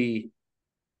really,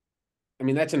 I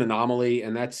mean, that's an anomaly,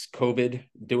 and that's COVID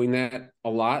doing that a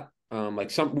lot. Like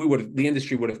the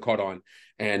industry would have caught on,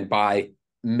 and by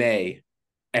May,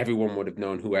 everyone would have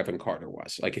known who Evan Carter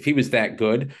was. Like if he was that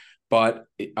good. But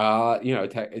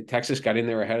Texas got in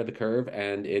there ahead of the curve,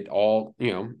 and it all,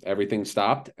 everything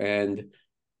stopped, and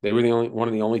they were one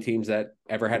of the only teams that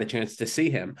ever had a chance to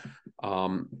see him.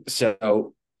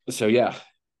 So yeah.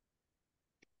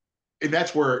 And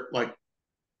that's where like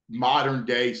modern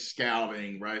day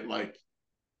scouting, right? Like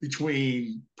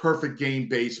between perfect game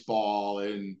baseball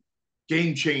and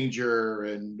game changer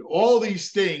and all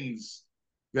these things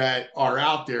that are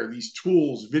out there, these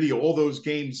tools, video, all those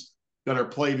games that are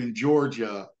played in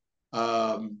Georgia,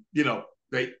 there's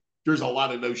a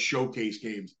lot of those showcase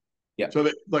games. Yeah. So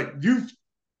that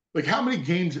like how many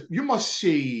games you must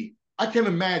see? I can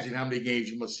imagine how many games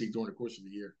you must see during the course of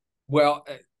the year. Well,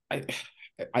 I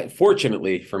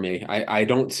fortunately for me, I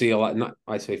don't see a lot. Not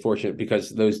I say fortunate because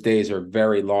those days are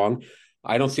very long.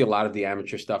 I don't see a lot of the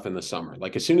amateur stuff in the summer.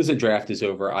 Like as soon as the draft is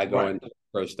over, I go Right. into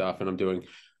pro stuff and I'm doing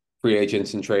free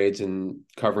agents and trades and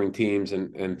covering teams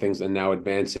and things and now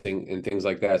advancing and things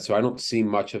like that. So I don't see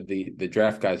much of the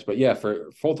draft guys. But yeah,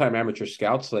 for full-time amateur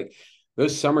scouts, like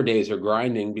those summer days are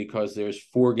grinding because there's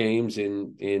 4 games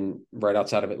in right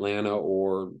outside of Atlanta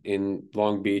or in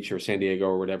Long Beach or San Diego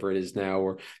or whatever it is now,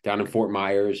 or down in Fort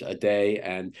Myers a day.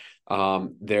 And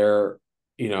they're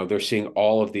seeing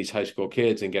all of these high school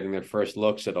kids and getting their first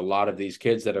looks at a lot of these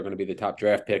kids that are going to be the top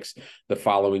draft picks the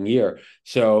following year.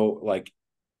 So like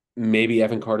maybe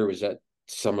Evan Carter was at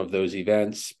some of those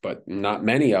events, but not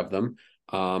many of them.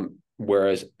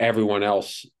 Whereas everyone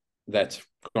else that's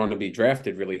going to be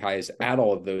drafted really high is at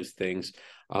all of those things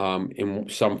in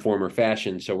some form or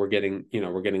fashion. So we're getting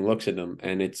looks at them,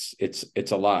 and it's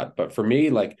a lot. But for me,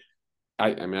 like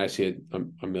I mean, I see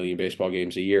a million baseball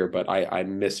games a year, but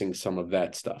I'm missing some of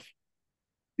that stuff.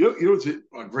 It's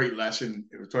a great lesson.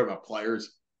 We're talking about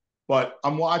players, but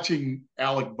I'm watching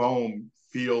Alec Bohm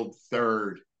field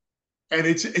third, and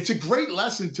it's a great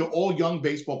lesson to all young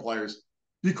baseball players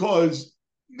because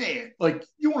man, like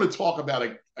you want to talk about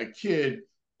a kid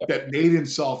that made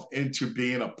himself into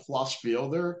being a plus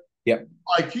fielder. Yep.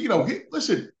 Like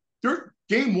listen,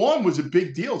 game one was a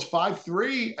big deal. It's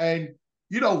 5-3, and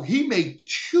he made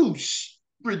two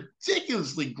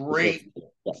ridiculously great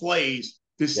Yep. plays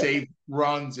to Yep. save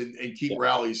runs and keep Yep.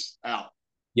 rallies out.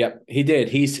 Yep, he did.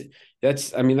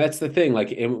 I mean, that's the thing.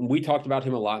 Like, and we talked about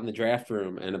him a lot in the draft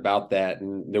room and about that.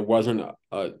 And there wasn't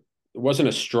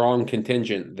a strong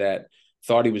contingent that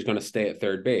thought he was going to stay at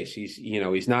third base.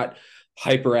 He's not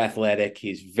hyper athletic.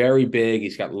 He's very big.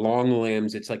 He's got long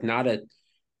limbs. It's not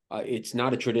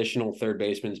a traditional third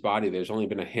baseman's body. There's only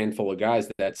been a handful of guys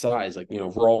that size, like,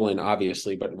 Roland,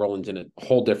 obviously, but Roland's in a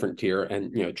whole different tier.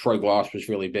 And, Troy Gloss was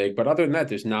really big. But other than that,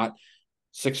 there's not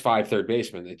 6'5" third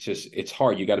baseman. It's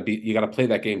hard. You got to play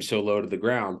that game so low to the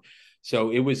ground.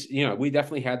 So it was, we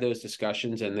definitely had those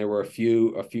discussions, and there were a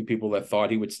few people that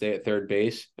thought he would stay at third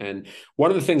base. And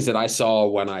one of the things that I saw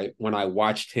when I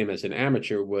watched him as an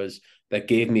amateur was that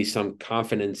gave me some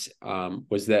confidence,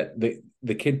 was that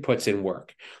the kid puts in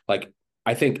work. Like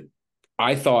I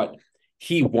thought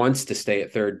he wants to stay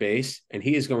at third base, and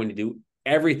he is going to do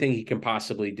everything he can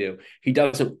possibly do. He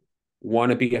doesn't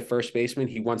want to be a first baseman.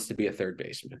 He wants to be a third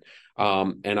baseman.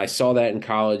 And I saw that in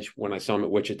college when I saw him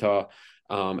at Wichita.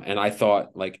 And I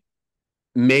thought, like,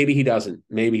 maybe he doesn't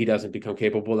become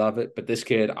capable of it. But this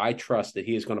kid, I trust that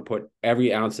he is going to put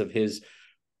every ounce of his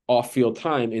off-field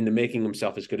time into making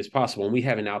himself as good as possible. And we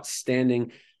have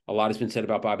a lot has been said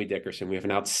about Bobby Dickerson. We have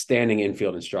an outstanding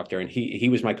infield instructor, and he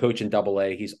was my coach in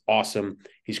Double-A. He's awesome.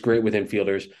 He's great with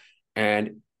infielders.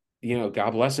 And,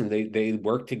 God bless him. They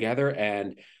work together,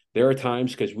 and there are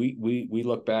times, because we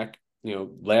look back,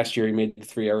 last year he made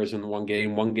 3 errors in one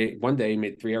game. One day he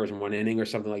made 3 errors in one inning or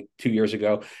something, like 2 years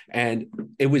ago. And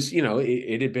it was,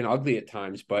 it had been ugly at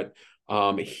times, but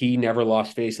he never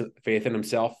lost faith in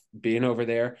himself being over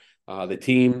there. The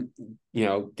team,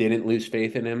 didn't lose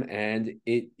faith in him, and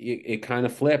it kind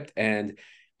of flipped. And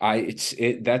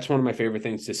that's one of my favorite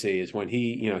things to see is when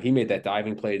he made that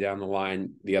diving play down the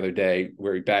line the other day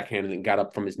where he backhanded and got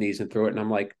up from his knees and threw it. And I'm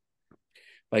like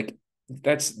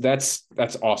that's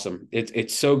awesome.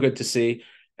 It's so good to see.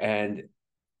 And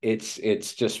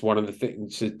it's just one of the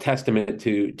things, it's a testament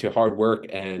to hard work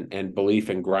and belief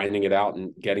and grinding it out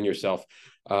and getting yourself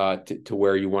to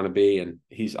where you want to be. And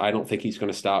I don't think he's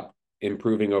going to stop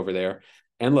improving over there.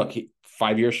 And look,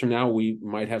 5 years from now, we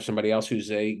might have somebody else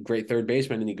who's a great third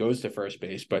baseman and he goes to first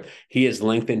base, but he has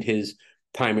lengthened his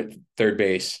time at third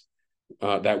base,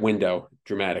 that window,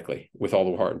 dramatically, with all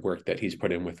the hard work that he's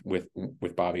put in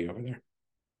with Bobby over there.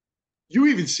 You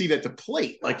even see that the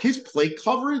plate, like his plate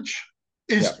coverage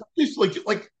is just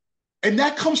like, and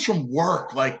that comes from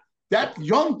work. Like that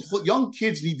young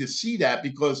kids need to see that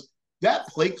because that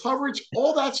plate coverage,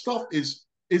 all that stuff is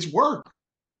work.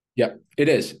 Yeah, it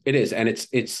is. It is. And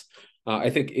it's I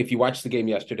think if you watched the game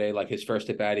yesterday, like his first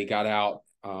at bat, he got out.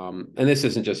 And this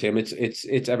isn't just him,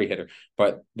 it's every hitter,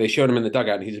 but they showed him in the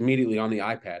dugout and he's immediately on the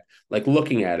iPad, like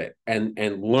looking at it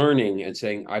and learning and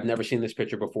saying, I've never seen this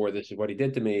pitcher before. This is what he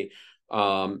did to me.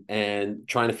 And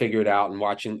trying to figure it out and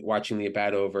watching the at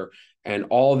bat over. And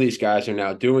all of these guys are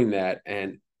now doing that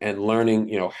and learning,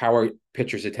 how are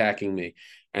pitchers attacking me?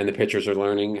 And the pitchers are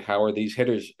learning, how are these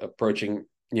hitters approaching,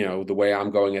 the way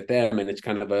I'm going at them. And it's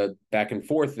kind of a back and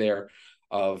forth there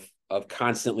of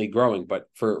constantly growing. But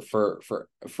for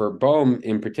Bohm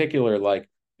in particular, like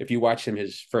if you watch him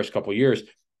his first couple of years,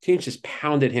 teams just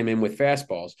pounded him in with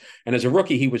fastballs. And as a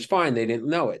rookie, he was fine. They didn't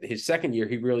know it. His second year,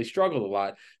 he really struggled a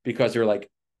lot because they're like,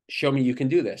 show me you can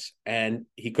do this. And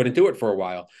he couldn't do it for a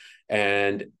while.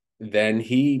 And then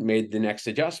he made the next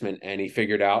adjustment and he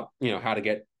figured out, how to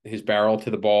get his barrel to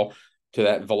the ball to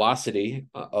that velocity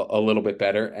a little bit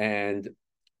better. And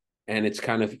it's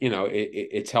kind of,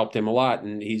 it's helped him a lot.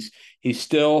 And he's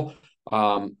still,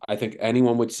 I think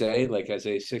anyone would say, like, as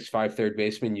a 6'5" third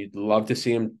baseman, you'd love to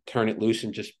see him turn it loose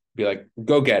and just be like,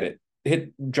 go get it,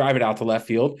 drive it out to left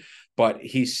field. But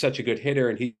he's such a good hitter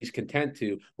and he's content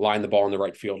to line the ball in the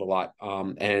right field a lot.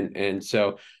 And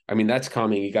so, I mean, that's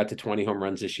coming. He got to 20 home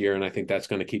runs this year, and I think that's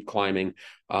going to keep climbing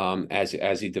as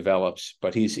he develops.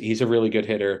 But he's a really good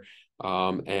hitter.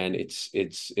 And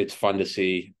it's fun to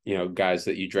see, guys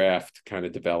that you draft kind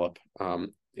of develop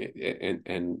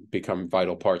and become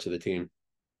vital parts of the team.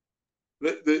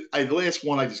 The last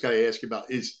one I just got to ask you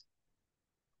about is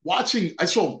watching. I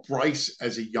saw Bryce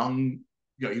as a young,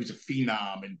 he was a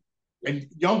phenom, and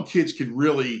young kids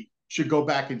should go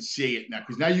back and see it now,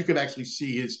 because now you can actually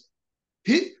see his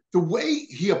the way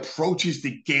he approaches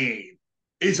the game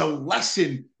is a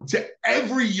lesson to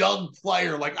every young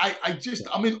player. Like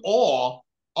I'm in awe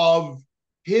of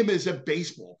him as a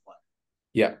baseball player.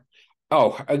 Yeah.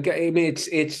 Oh, I mean,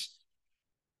 it's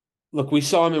look, we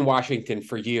saw him in Washington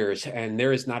for years, and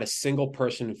there is not a single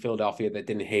person in Philadelphia that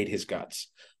didn't hate his guts.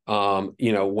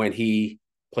 When he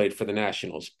played for the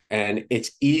Nationals, and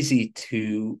it's easy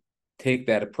to take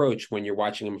that approach when you're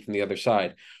watching him from the other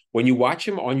side. When you watch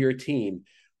him on your team,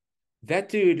 that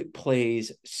dude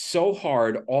plays so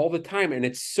hard all the time, and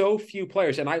it's so few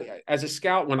players. And I, as a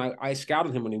scout, when I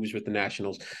scouted him when he was with the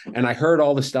Nationals, and I heard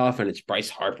all the stuff, and it's Bryce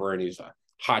Harper, and he's a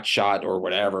hot shot or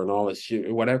whatever, and all this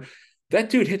shit, whatever. That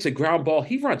dude hits a ground ball.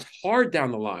 He runs hard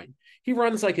down the line. He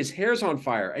runs like his hair's on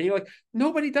fire, and you're like,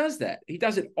 nobody does that. He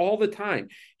does it all the time.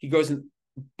 He goes and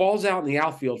balls out in the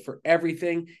outfield for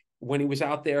everything. When he was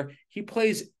out there, he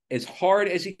plays as hard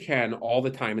as he can all the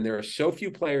time, and there are so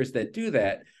few players that do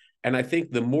that. And I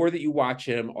think the more that you watch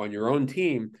him on your own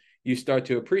team, you start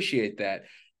to appreciate that.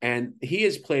 And he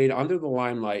has played under the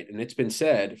limelight, and it's been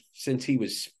said, since he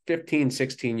was 15,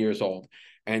 16 years old.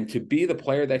 And to be the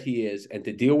player that he is and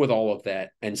to deal with all of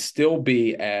that and still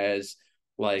be as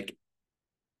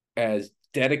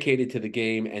dedicated to the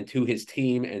game and to his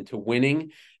team and to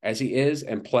winning as he is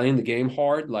and playing the game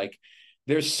hard, like,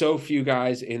 there's so few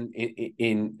guys in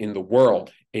the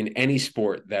world in any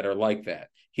sport that are like that.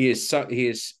 He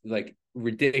is like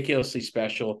ridiculously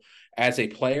special as a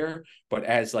player, but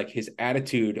as like his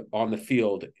attitude on the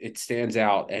field, it stands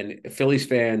out. And Phillies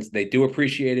fans, they do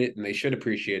appreciate it, and they should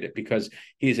appreciate it, because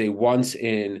he is a once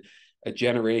in a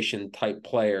generation type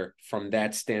player from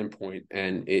that standpoint.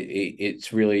 And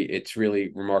it's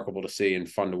really remarkable to see and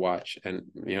fun to watch. And,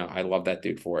 I love that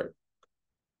dude for it.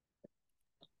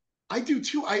 I do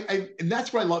too. And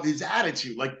that's what I love, his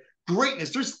attitude, like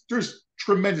greatness. There's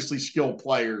tremendously skilled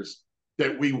players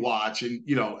that we watch, and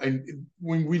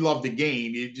when we love the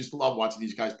game, you just love watching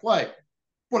these guys play.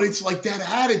 But it's like that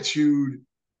attitude,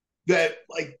 that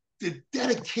like the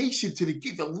dedication to the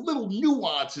game, the little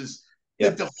nuances, Yeah.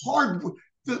 the hard,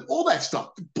 all that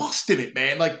stuff, busting it,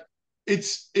 man. Like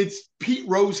it's Pete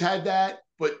Rose had that,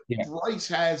 but Yeah. Bryce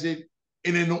has it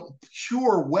in a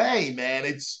pure way, man.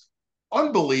 It's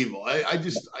unbelievable.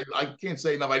 I can't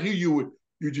say enough. I knew you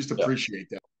just Yeah. appreciate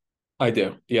that. I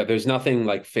do. Yeah, there's nothing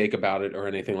like fake about it or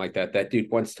anything like that. That dude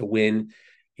wants to win.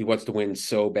 He wants to win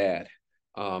so bad.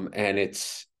 And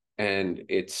it's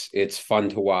fun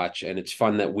to watch, and it's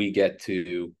fun that we get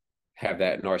to have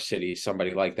that in our city, somebody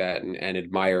like that, and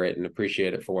admire it and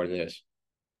appreciate it for what it is.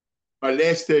 My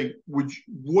last thing,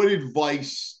 what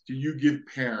advice do you give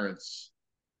parents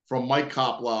from Mike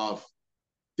Koplove,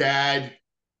 dad,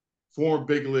 former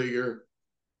big leaguer,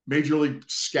 major league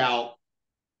scout,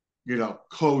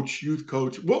 coach, youth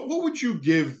coach? What would you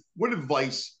give? What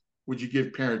advice would you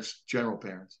give parents, general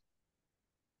parents?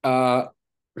 Uh,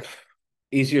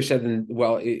 Easier said than,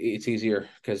 well, it's easier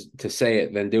because to say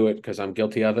it than do it, because I'm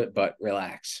guilty of it. But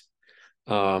relax.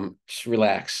 Just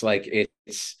relax. Like,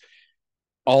 it's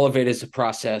all of it is a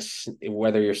process,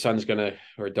 whether your son's gonna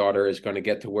or daughter is gonna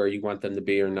get to where you want them to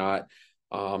be or not.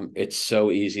 It's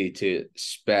so easy to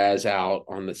spaz out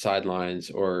on the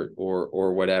sidelines or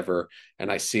whatever. And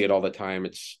I see it all the time.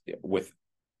 It's with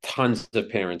tons of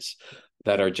parents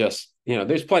that are just,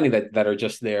 there's plenty that are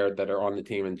just there, that are on the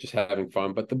team and just having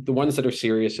fun. But the ones that are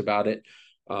serious about it,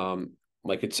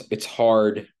 like it's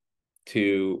hard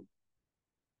to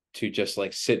just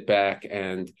like sit back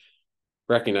and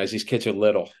recognize these kids are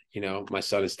little. My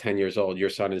son is 10 years old. Your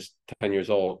son is 10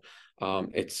 years old.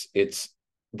 It's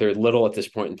they're little at this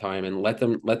point in time, and let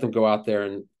them go out there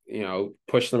and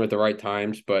push them at the right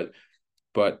times, but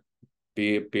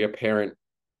be a parent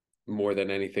more than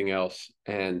anything else.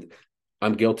 And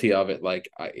I'm guilty of it. Like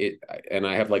and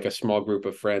I have like a small group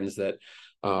of friends that,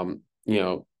 you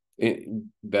know,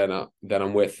 that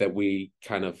I'm with, that we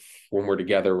kind of, when we're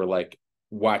together, we're like,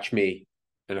 watch me.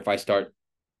 And if I start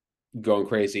going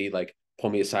crazy, like pull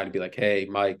me aside and be like, hey,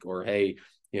 Mike, or hey,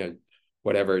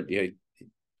 whatever,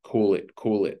 cool it.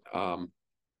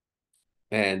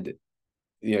 And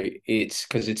it's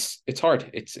because it's hard.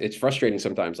 It's frustrating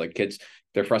sometimes. Like kids,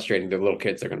 they're frustrating. They're little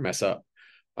kids. They're going to mess up.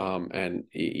 And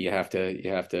you have to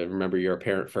remember you're a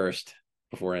parent first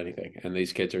before anything. And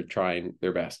these kids are trying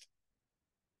their best.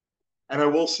 And I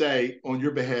will say, on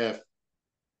your behalf,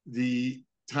 the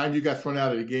time you got thrown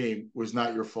out of the game was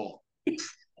not your fault.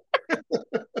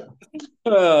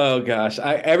 Oh gosh,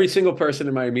 every single person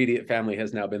in my immediate family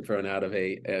has now been thrown out of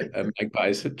a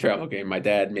Magpies travel game. My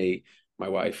dad, me, my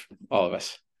wife, all of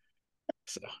us.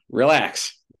 So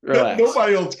relax, relax.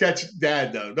 Nobody else catch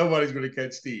Dad though. Nobody's going to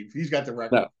catch Steve. He's got the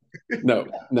record. No,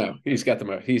 no. He's got the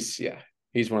most.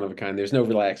 He's one of a kind. There's no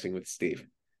relaxing with Steve.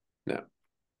 No.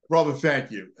 Brother,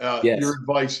 thank you. Your Yes.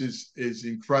 advice is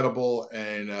incredible,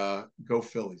 and go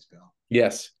Phillies, pal.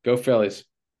 Yes. Go Phillies.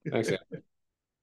 Thanks, Anthony.